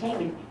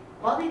entertainment.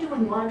 While they're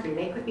doing laundry,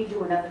 they could be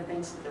doing other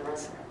things for the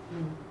resident.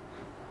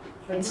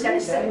 Instead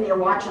of sitting there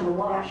watching the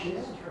wash. Do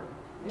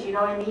you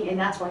know what I mean? And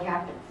that's what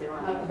happens. They're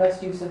on.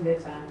 Best use of their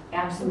time.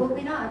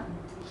 Absolutely not.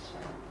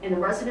 And the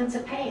residents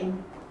are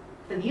paying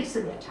for the use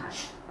of their time.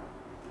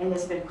 And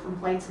there's been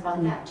complaints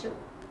about that too.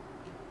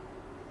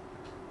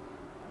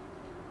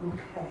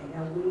 Okay,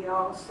 are we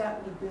all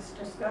set with this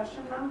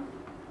discussion now?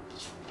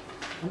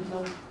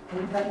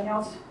 Anybody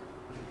else?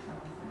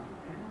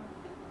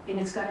 And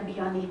it's gonna be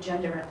on the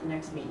agenda at the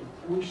next meeting.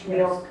 And we should be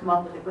able to come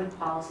up with a good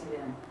policy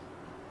then.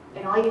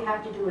 And all you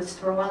have to do is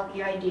throw out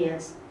the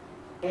ideas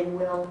and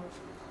we'll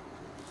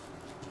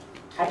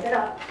type it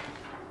up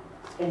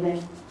and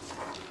then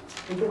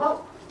we can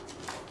vote.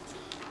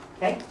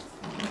 Okay?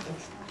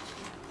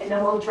 And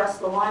then we'll address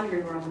the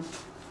laundry room.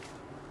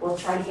 We'll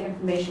try to get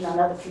information on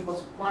other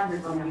people's laundry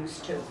room use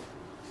too.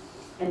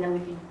 And then we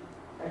can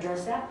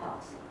address that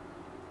policy.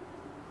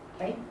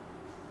 Okay?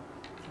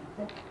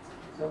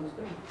 Sounds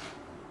good.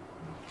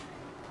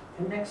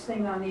 The next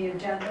thing on the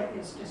agenda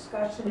is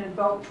discussion and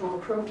vote to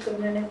approve the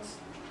minutes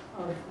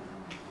of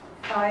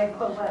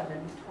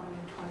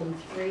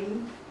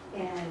 5/11/2023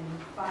 and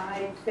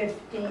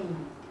 5/15/2023.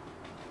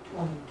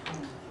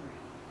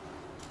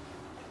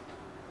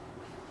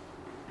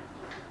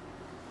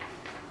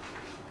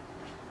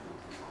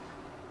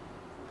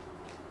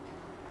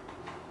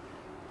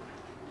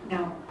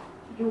 Now,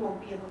 you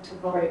won't be able to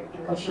vote Right,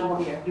 because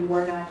not here. you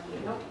were not here.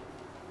 Nope.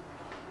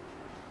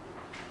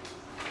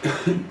 May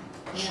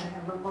I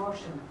have a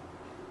motion?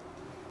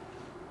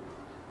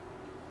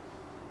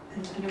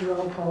 And a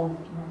roll call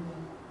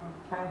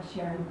Vice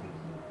Chair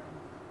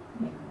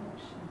make a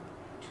motion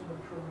to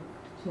approve.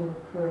 to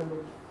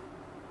approve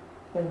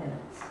the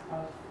minutes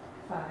of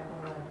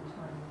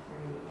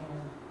 5/11/23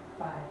 and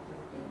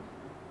 5/15.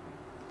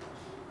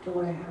 Do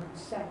I have a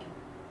second?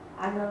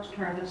 I will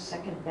turn to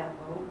second that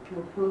vote to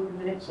approve the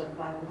minutes of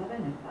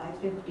 5/11 and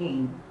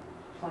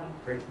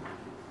 5/15/23.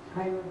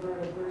 I,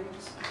 Roberta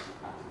Briggs,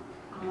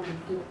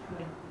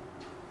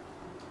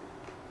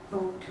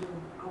 vote to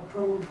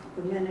approve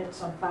the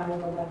minutes of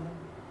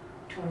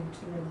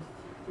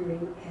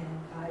 5/11/23 and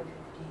 5/15.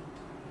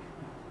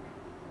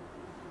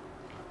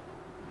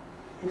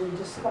 Any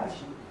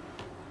discussion?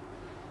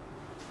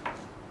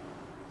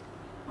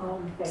 All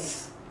in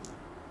favor?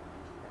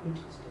 We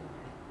just did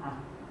that.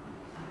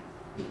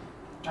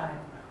 Aye.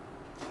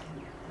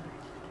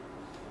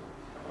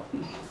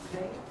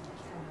 Okay,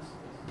 passes.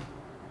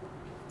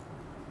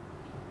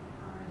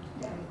 All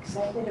right,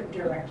 Executive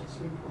Director's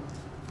report.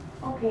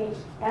 Okay,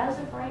 as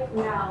of right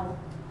now,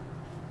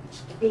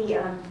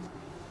 the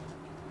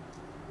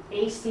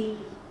AC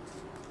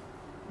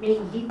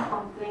main heat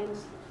pump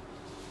things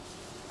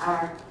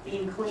are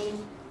being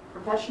cleaned,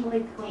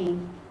 professionally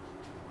cleaned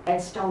at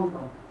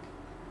Stoneville.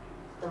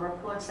 The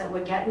reports that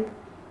we're getting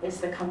is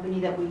the company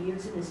that we're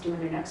using is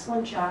doing an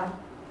excellent job.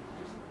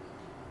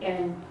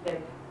 And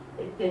they're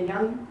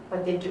young,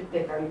 but they're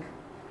very,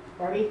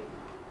 very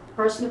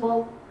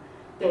personable.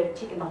 They're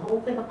taking the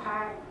whole thing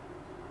apart,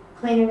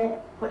 cleaning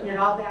it, putting it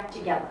all back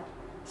together.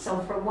 So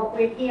from what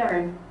we're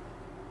hearing,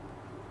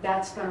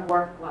 that's gonna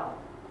work well.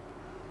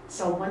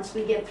 So once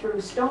we get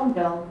through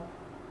Stoneville,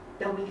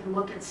 then we can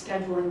look at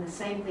scheduling the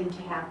same thing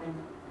to happen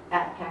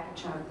at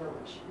Packagug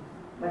Village.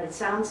 But it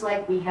sounds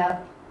like we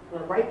have the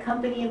right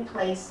company in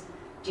place,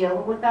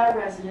 dealing with our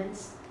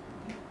residents,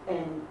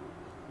 and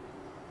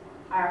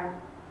our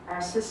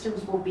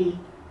systems will be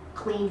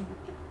cleaned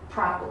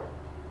properly.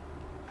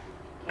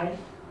 Okay?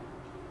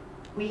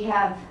 We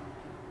have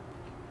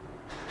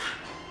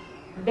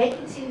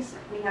vacancies,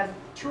 we have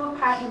 2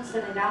 apartments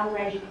that are now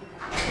ready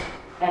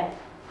at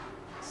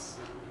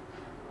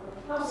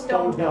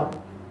Stoneville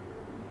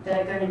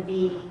that are gonna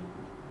be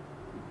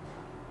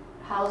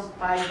housed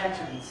by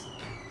veterans.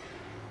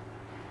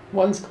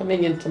 One's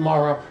coming in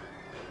tomorrow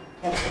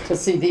Okay? to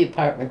see the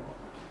apartment.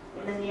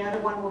 And then the other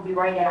one will be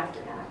right after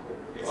that.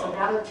 So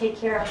that'll take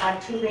care of our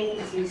 2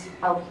 vacancies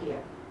out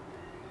here.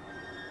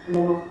 And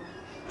then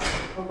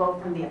we'll go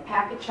from there.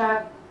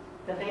 Packagug,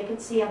 the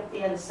vacancy up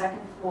there, the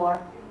 2nd floor,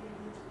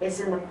 is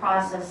in the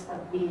process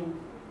of being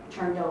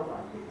turned over.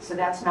 So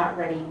that's not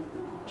ready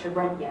to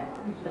rent yet.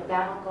 But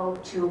that'll go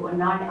to a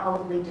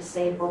non-elderly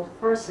disabled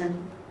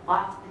person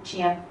off the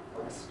CHAMP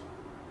list.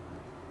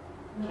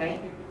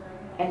 Okay?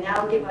 And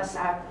that'll give us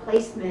our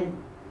placement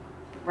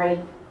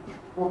rate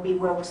will be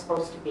where we're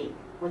supposed to be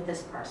with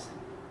this person.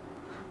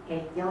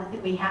 Okay, the only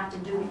thing we have to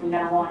do from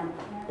now on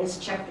is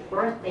check the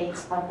birth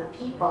dates of the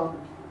people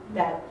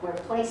that we're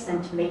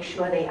placing to make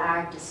sure they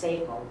are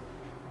disabled,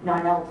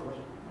 not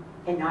elderly,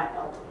 and not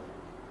elderly.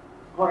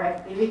 Or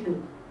if they're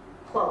even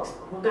close.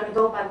 We're gonna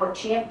go by what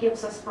CHAMP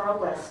gives us for a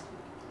list.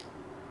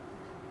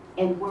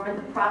 And we're in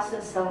the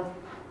process of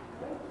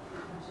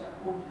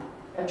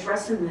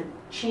addressing the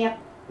CHAMP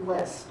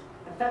list.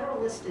 The federal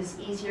list is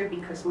easier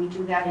because we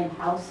do that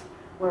in-house,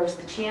 whereas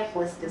the CHAMP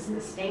list is the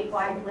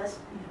statewide list.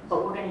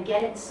 But we're gonna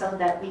get it so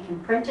that we can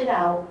print it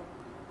out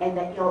and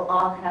that you'll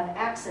all have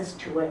access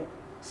to it,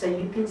 so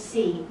you can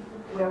see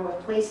where we're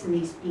placing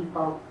these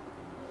people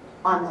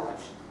on the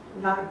list.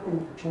 Not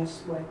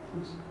just what,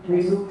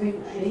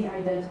 Removing any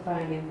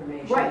identifying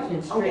information. Right.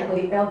 And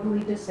strictly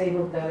elderly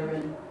disabled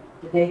veteran,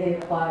 the day they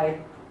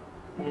applied,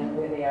 and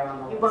where they are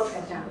on the You list. wrote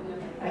that down.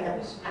 I got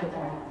it.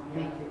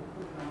 Thank you.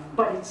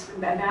 But it's a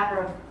matter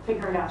of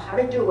figuring out how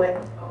to do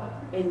it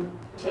and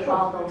take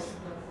all those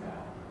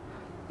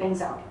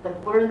things out.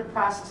 But we're in the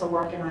process of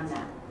working on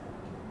that.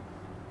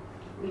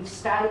 We've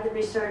started the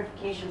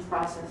recertification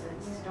process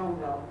at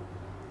Stoneville.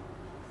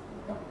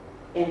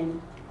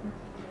 And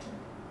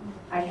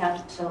I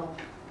have till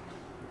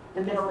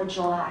the middle of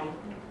July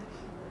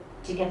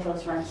to get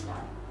those rents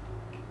done.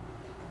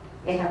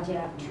 They have to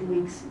have 2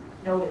 weeks'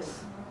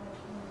 notice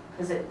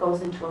because it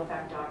goes into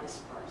effect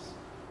August 1st.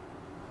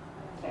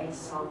 Okay,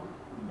 so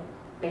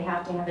they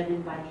have to have it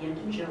in by the end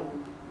of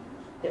June.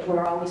 That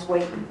we're always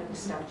waiting for the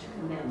stuff to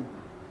come in.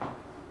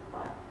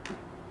 But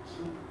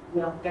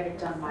we'll get it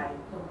done by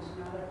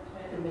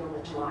the middle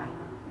of July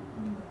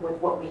with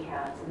what we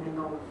have. And then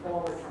going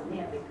forward from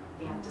there,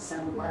 we have to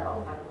send a letter,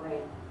 oh, by the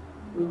way,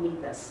 we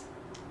need this.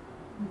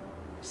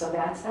 So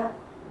that's that.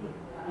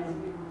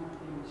 And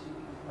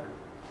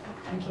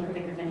I can't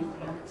think of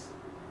anything else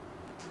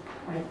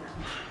right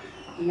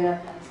now. Do you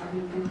have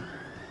something?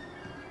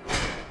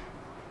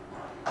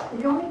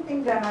 the only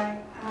thing that I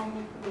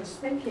was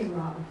thinking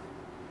of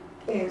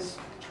is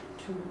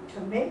to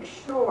make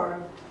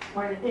sure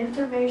when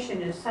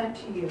information is sent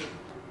to you,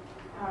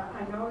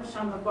 I noticed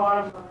on the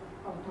bottom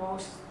of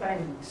most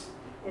things,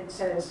 it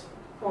says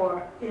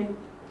for in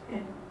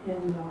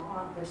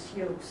office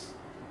use.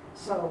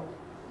 So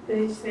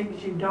these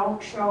things you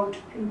don't show to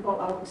people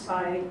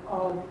outside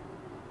of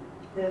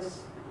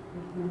this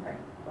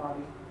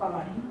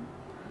body.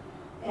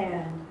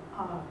 And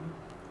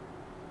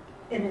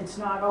it's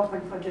not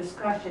open for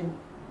discussion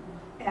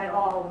at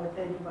all with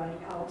anybody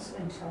else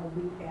until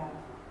we have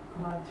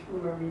gone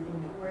through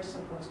everything that we're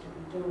supposed to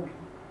be doing,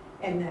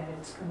 and that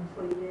it's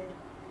completed.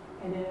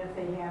 And then if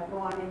they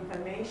want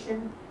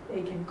information,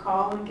 they can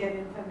call and get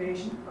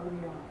information from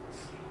the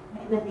office.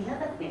 And then the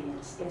other thing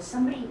is, if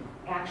somebody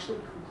actually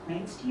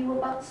complains to you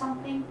about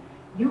something,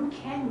 you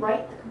can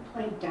write the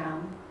complaint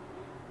down.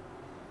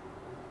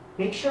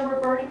 Make sure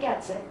Roberta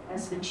gets it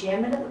as the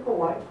chairman of the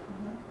board.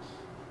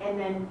 And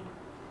then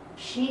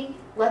she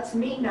lets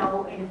me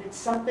know, and if it's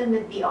something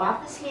that the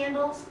office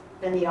handles,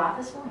 then the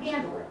office will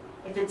handle it.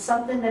 If it's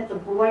something that the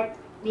board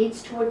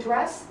needs to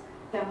address,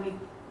 then we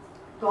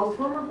go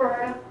through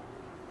Roberta,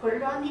 put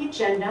it on the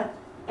agenda,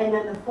 and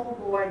then the full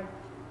board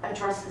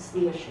addresses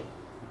the issue.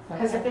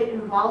 Because if it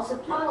involves a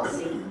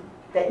policy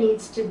that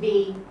needs to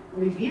be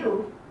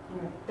reviewed,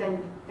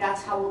 then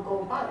that's how we'll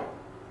go about it.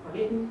 Put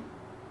it in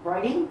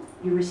writing,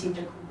 you received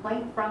a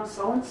complaint from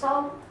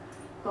so-and-so,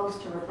 goes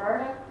to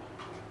Roberta.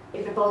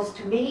 If it goes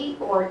to me,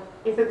 or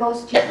if it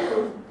goes to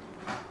you,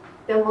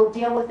 then we'll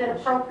deal with it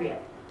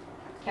appropriate,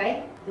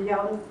 okay? The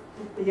other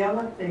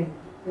thing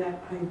that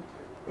I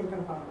think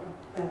about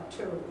that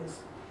too is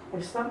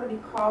if somebody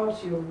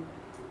calls you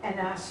and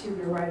asks you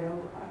to write a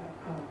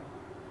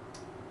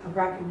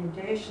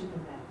recommendation to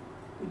them,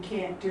 we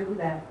can't do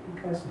that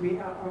because we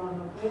are on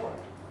the board.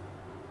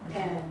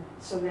 And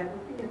so that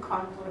would be a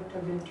conflict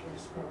of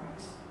interest for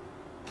us.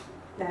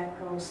 That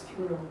goes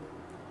through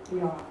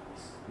the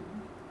office.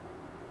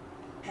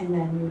 And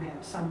then you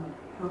have somebody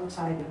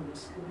outside of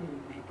this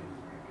committee making a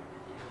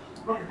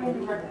recommendation. What kind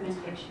of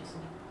recommendations?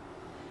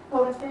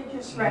 Well, if they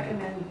just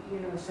recommend,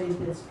 say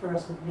this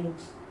person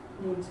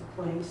needs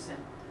a place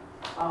and,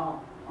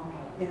 Oh,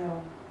 okay.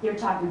 You're You're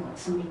talking about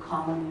somebody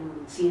calling you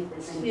and see if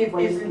there's see any if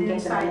way you there's can an get them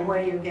inside in.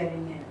 way of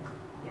getting in.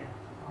 Yeah,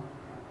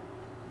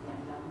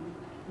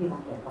 no, you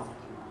don't get that.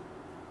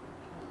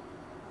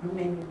 Or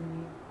maybe we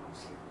need a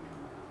policy.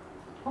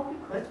 Oh, we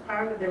could. That's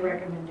part of the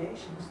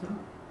recommendations, no?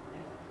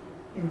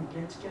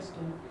 That's just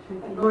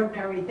an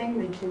ordinary thing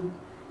that you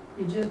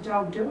just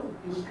don't do.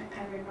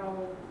 I don't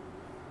know.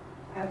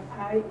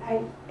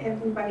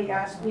 Everybody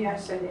asked me, I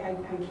said, I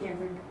can't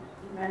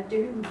recommend do,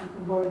 you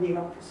can go to the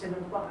office and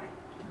apply.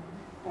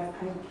 But I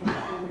can't do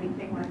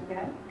anything like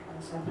that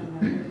because I've been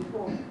there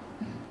before.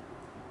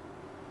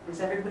 Does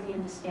everybody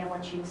understand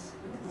what she's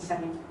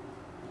saying?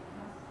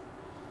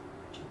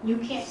 You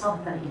can't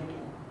help them get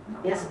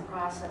in. There's a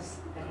process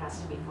that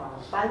has to be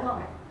followed. By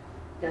law,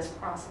 there's a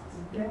process.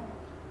 Yeah.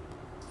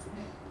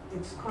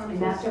 It's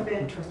conflict of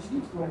interest is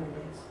what it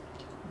is.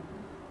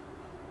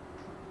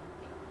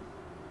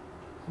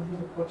 I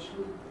have a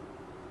question.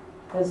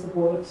 Has the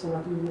board of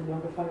selectmen been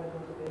notified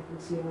about the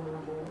vacancy on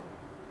our board?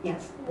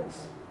 Yes.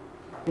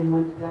 And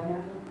when did that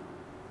happen?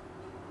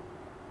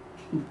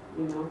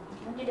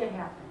 When did it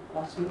happen?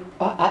 Last week?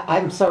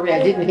 I'm sorry,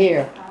 I didn't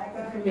hear.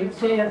 The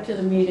day after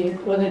the meeting,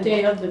 or the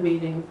day of the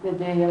meeting. The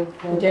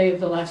day of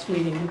the last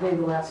meeting. The day of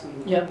the last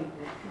meeting. Yep.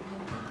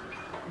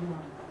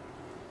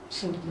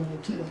 Something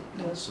to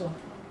that, so.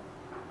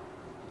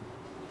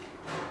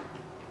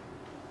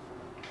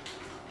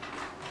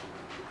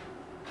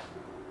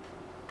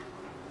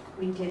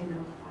 We did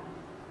notify.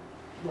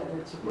 Yeah,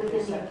 that's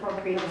Within the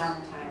appropriate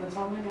amount of time. That's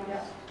all I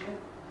got.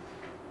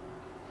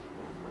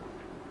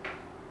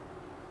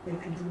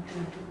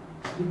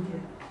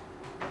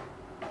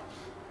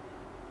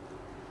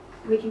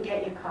 We can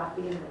get you a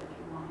copy of it if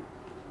you want.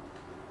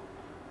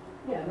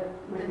 Yeah, that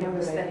The might be a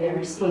notice good that idea.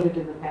 they Put it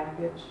in the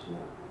package. Yeah.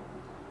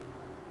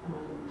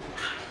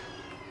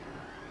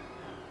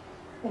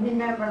 Any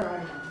member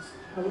items?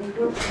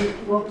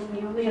 Well,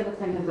 the only other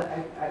thing is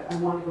I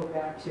want to go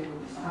back to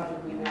how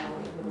did we know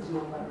there was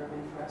no letter of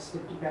interest?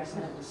 Did you guys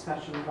have a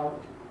discussion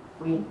about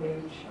Wayne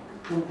Page?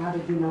 And how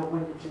did you know,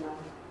 when did you know?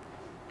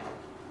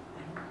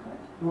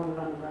 You want it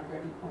on the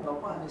record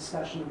about a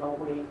discussion about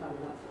Wayne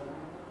coming up for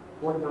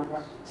board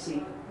member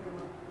seat?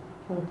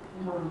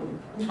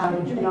 How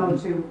did you know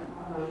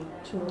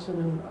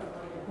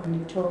When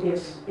you told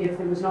us if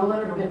there was no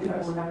letter of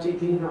interest, how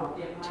did you know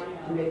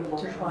to make a to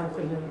motion? apply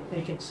for the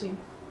vacancy,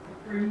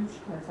 because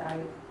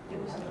it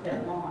was a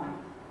bit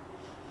long.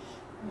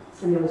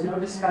 And there was no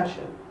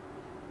discussion?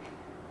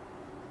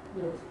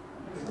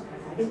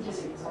 It's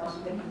just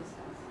exhausting.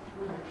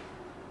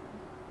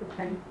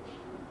 Okay.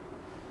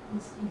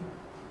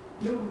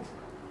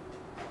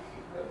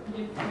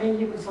 I mean,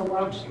 he was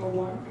allowed to go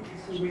on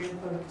because he ran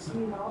for the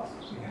city hall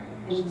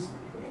and he's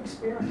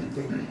experienced.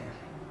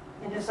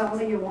 And it's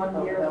only a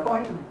one-year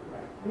appointment.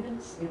 We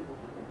didn't say what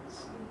it is.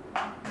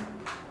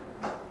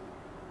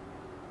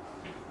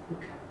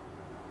 Okay.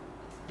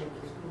 Thank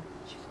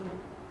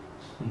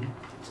you.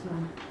 It's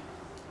not.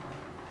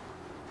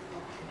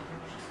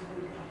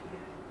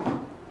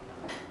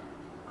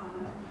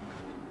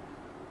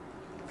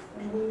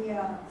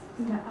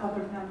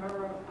 Other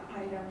member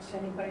items,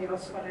 anybody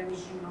else got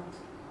anything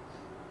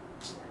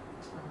else?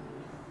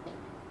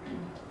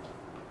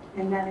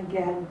 And then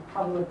again,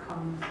 public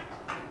comment.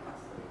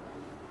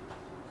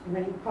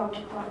 Any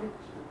public comment?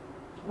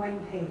 Wayne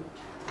Page.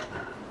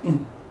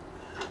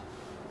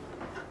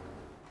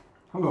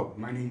 Hello,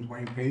 my name is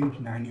Wayne Page,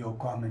 90 Old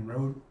Common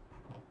Road.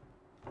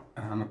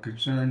 I'm a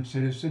concerned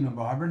citizen of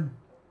Auburn,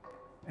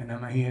 and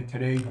I'm here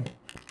today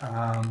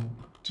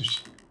to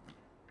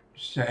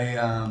say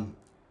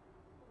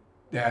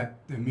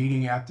that the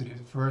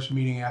first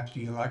meeting after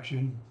the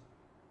election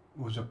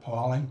was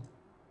appalling.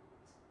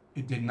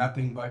 It did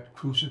nothing but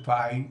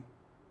crucify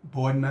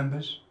board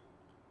members,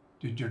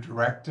 the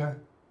director.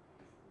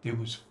 There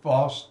was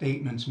false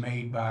statements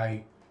made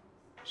by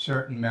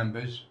certain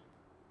members.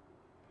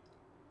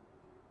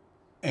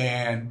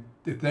 And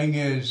the thing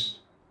is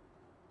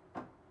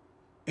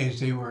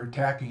they were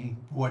attacking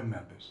board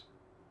members.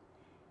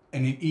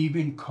 And it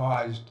even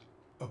caused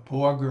a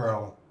poor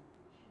girl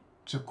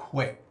to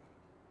quit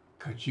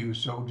because she was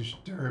so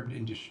disturbed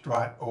and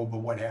distraught over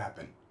what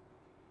happened.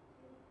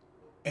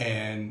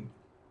 And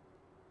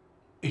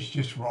it's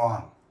just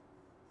wrong.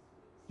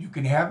 You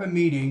can have a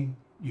meeting,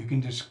 you can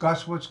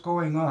discuss what's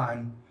going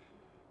on,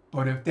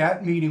 but if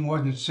that meeting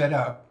wasn't set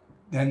up,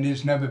 then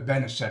there's never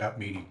been a set up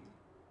meeting.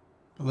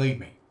 Believe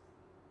me,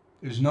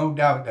 there's no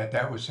doubt that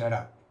that was set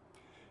up.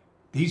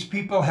 These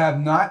people have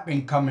not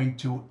been coming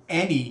to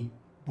any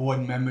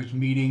board members'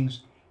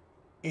 meetings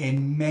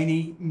in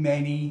many,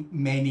 many,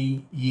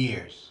 many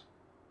years.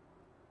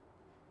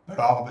 But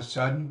all of a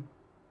sudden,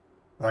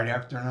 right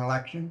after an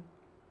election,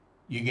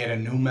 you get a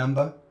new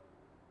member,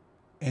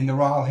 and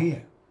they're all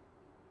here.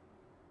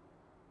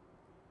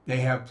 They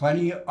have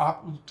plenty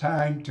of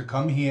time to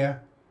come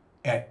here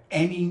at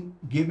any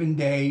given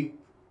day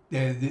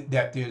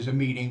that there's a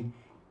meeting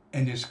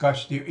and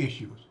discuss their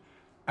issues.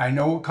 I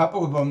know a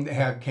couple of them that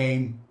have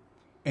came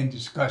and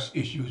discussed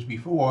issues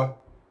before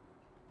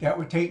that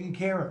were taken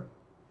care of.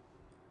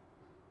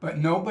 But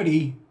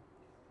nobody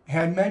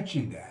had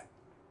mentioned that.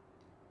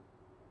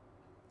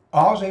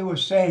 All they were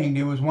saying,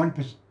 there was one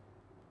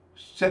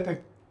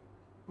specific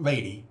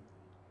lady,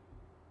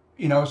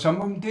 you know, some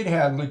of them did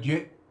have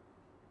legit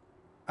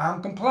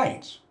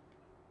complaints.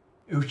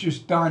 It was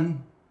just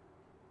done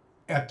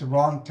at the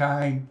wrong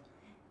time,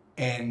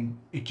 and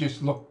it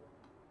just looked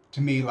to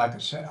me like a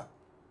setup.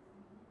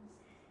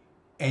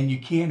 And you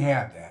can't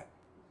have that.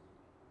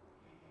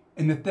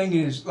 And the thing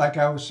is, like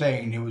I was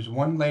saying, there was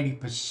one lady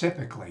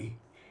specifically.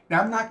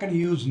 Now, I'm not going to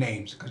use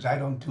names because I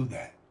don't do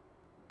that.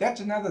 That's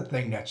another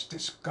thing that's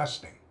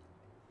disgusting,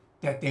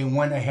 that they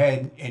went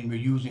ahead and were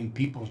using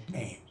people's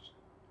names.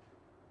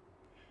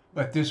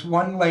 But this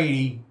one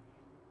lady,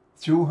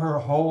 through her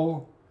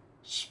whole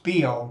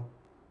spiel,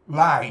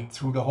 lied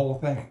through the whole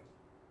thing.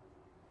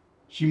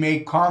 She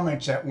made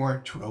comments that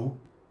weren't true.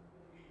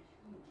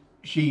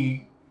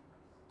 She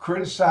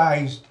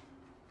criticized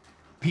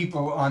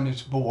people on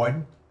this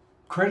board,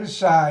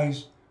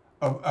 criticized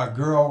a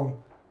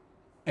girl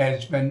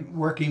that's been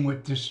working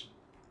with this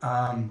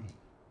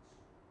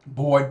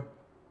board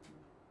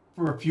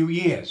for a few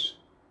years.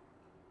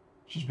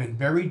 She's been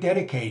very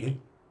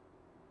dedicated.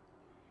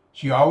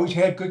 She always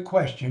had good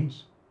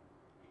questions.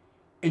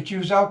 And she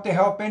was out to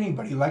help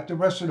anybody like the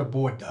rest of the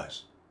board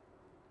does.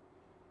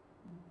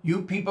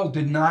 You people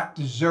did not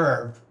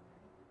deserve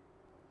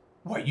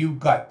what you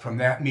got from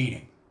that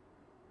meeting.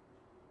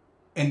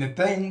 And the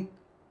thing,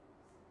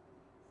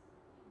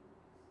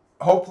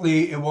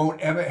 hopefully it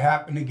won't ever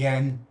happen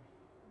again,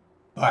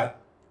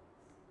 but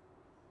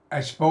I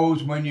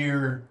suppose when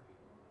you're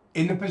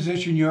in the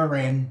position you're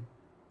in,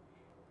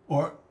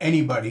 or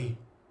anybody,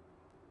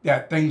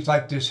 that things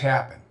like this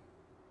happen.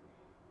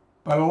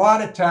 But a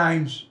lot of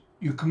times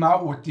you come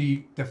out with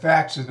the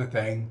facts of the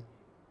thing.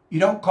 You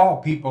don't call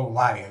people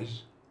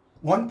liars.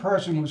 One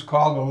person was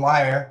called a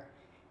liar.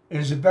 It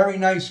is a very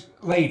nice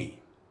lady.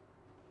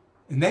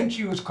 And then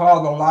she was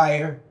called a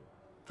liar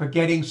for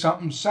getting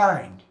something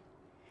signed.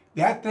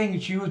 That thing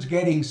that she was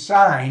getting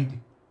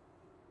signed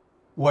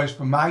was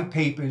for my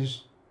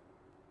papers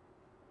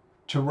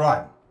to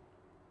run.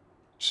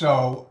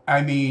 So,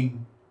 I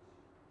mean,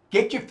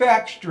 get your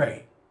facts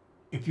straight.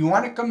 If you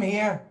want to come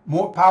here,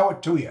 more power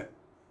to you.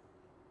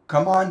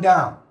 Come on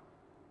down.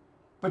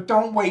 But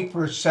don't wait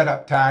for a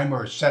setup time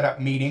or a setup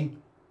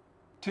meeting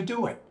to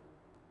do it.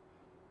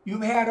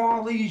 You've had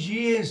all these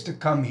years to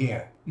come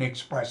here and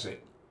express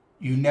it.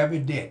 You never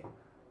did.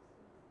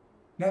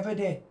 Never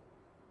did.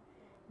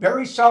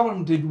 Very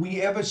seldom did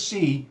we ever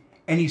see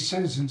any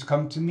citizens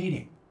come to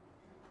meeting.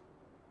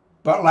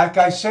 But like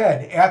I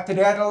said, after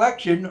that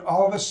election,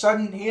 all of a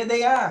sudden, here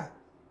they are.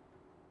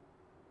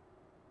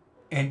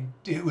 And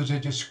it was a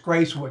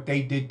disgrace what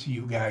they did to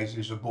you guys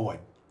as a board.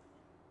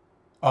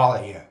 All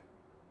of you.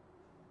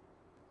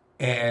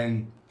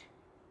 And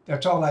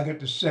that's all I got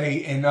to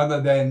say, and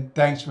other than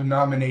thanks for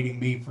nominating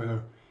me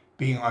for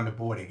being on the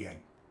board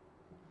again.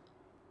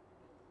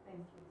 Thank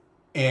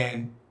you.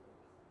 And,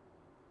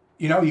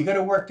 you know, you got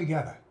to work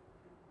together.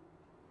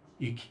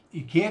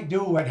 You can't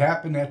do what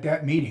happened at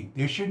that meeting.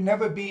 There should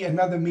never be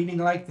another meeting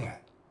like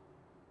that.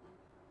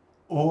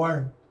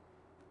 or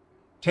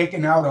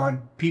taken out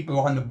on people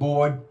on the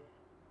board.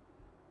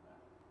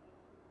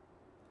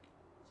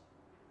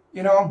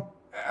 You know,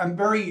 I'm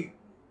very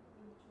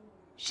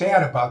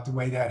sad about the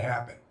way that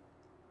happened.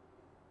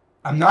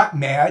 I'm not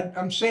mad,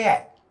 I'm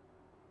sad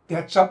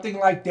that something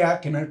like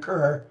that can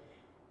occur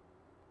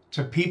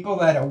to people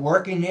that are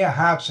working their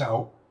hearts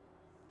out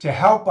to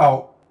help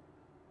out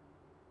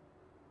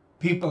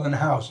people in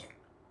housing.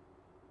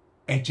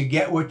 And to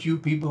get what you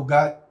people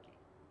got,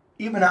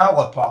 even I'll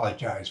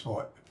apologize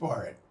for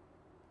it.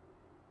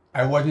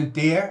 I wasn't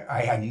there,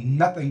 I had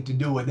nothing to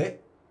do with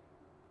it.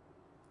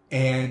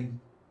 And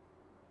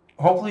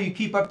hopefully you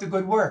keep up the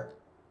good work.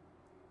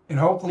 And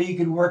hopefully you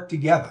can work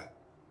together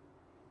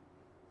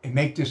and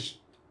make this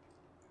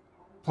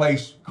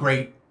place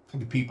great for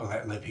the people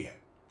that live here.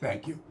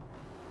 Thank you.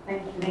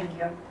 Thank you. Thank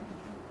you.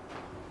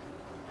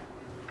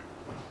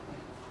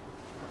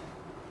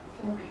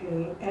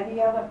 Okay, any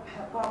other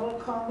public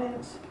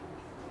comments?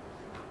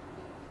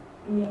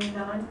 Being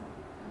none,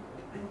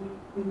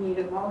 we need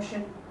a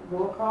motion,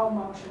 roll call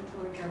motion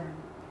to adjourn.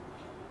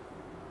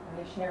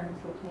 Sharon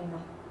Fultino,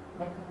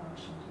 make a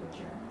motion to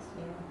adjourn this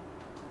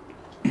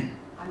meeting.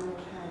 I will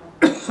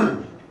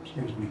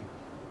Excuse me.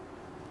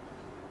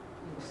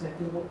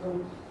 Second, what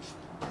goes?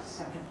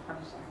 second,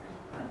 I'm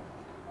sorry.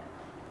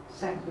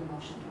 Second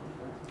motion to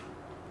adjourn.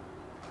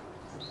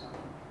 I'm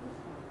sorry.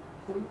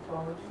 Who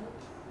followed it?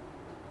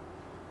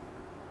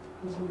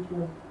 Motion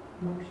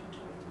to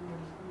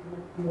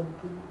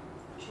adjourn.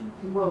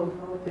 Well,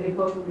 they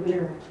both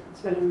adjourned.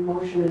 It's been a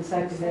motion and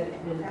seconded,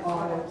 and That's what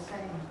I all, was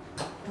saying.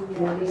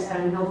 Woody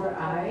Steinhauer,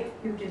 aye.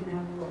 You didn't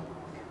have a roll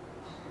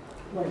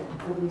call.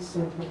 Right, Woody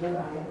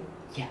Steinhauer, aye.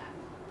 Yeah.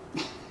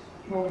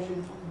 Motion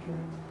to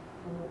adjourn.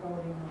 We're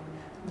voting on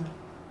that.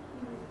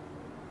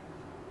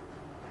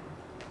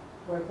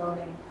 We're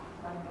voting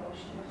on a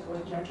motion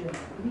to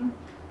adjourn.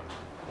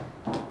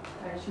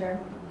 Sharon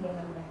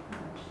Fultino, make a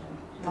motion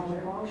to On the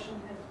adjourn. motion,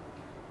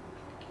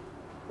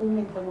 who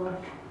made the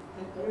motion?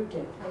 You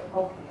did.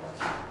 Okay.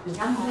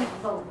 Now we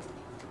vote.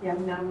 Yeah,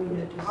 now we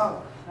need to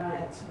vote.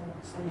 That's what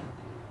I'm saying.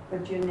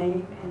 Put your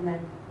name and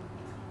then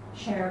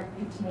Sharon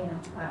Fultino,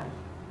 aye.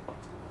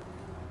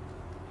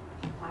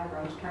 I,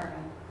 Rose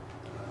Turner.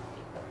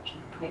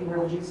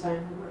 Woody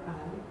Steinhauer,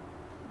 aye.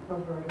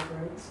 Roberta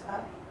Briggs.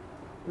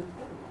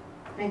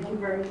 Thank you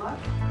very much.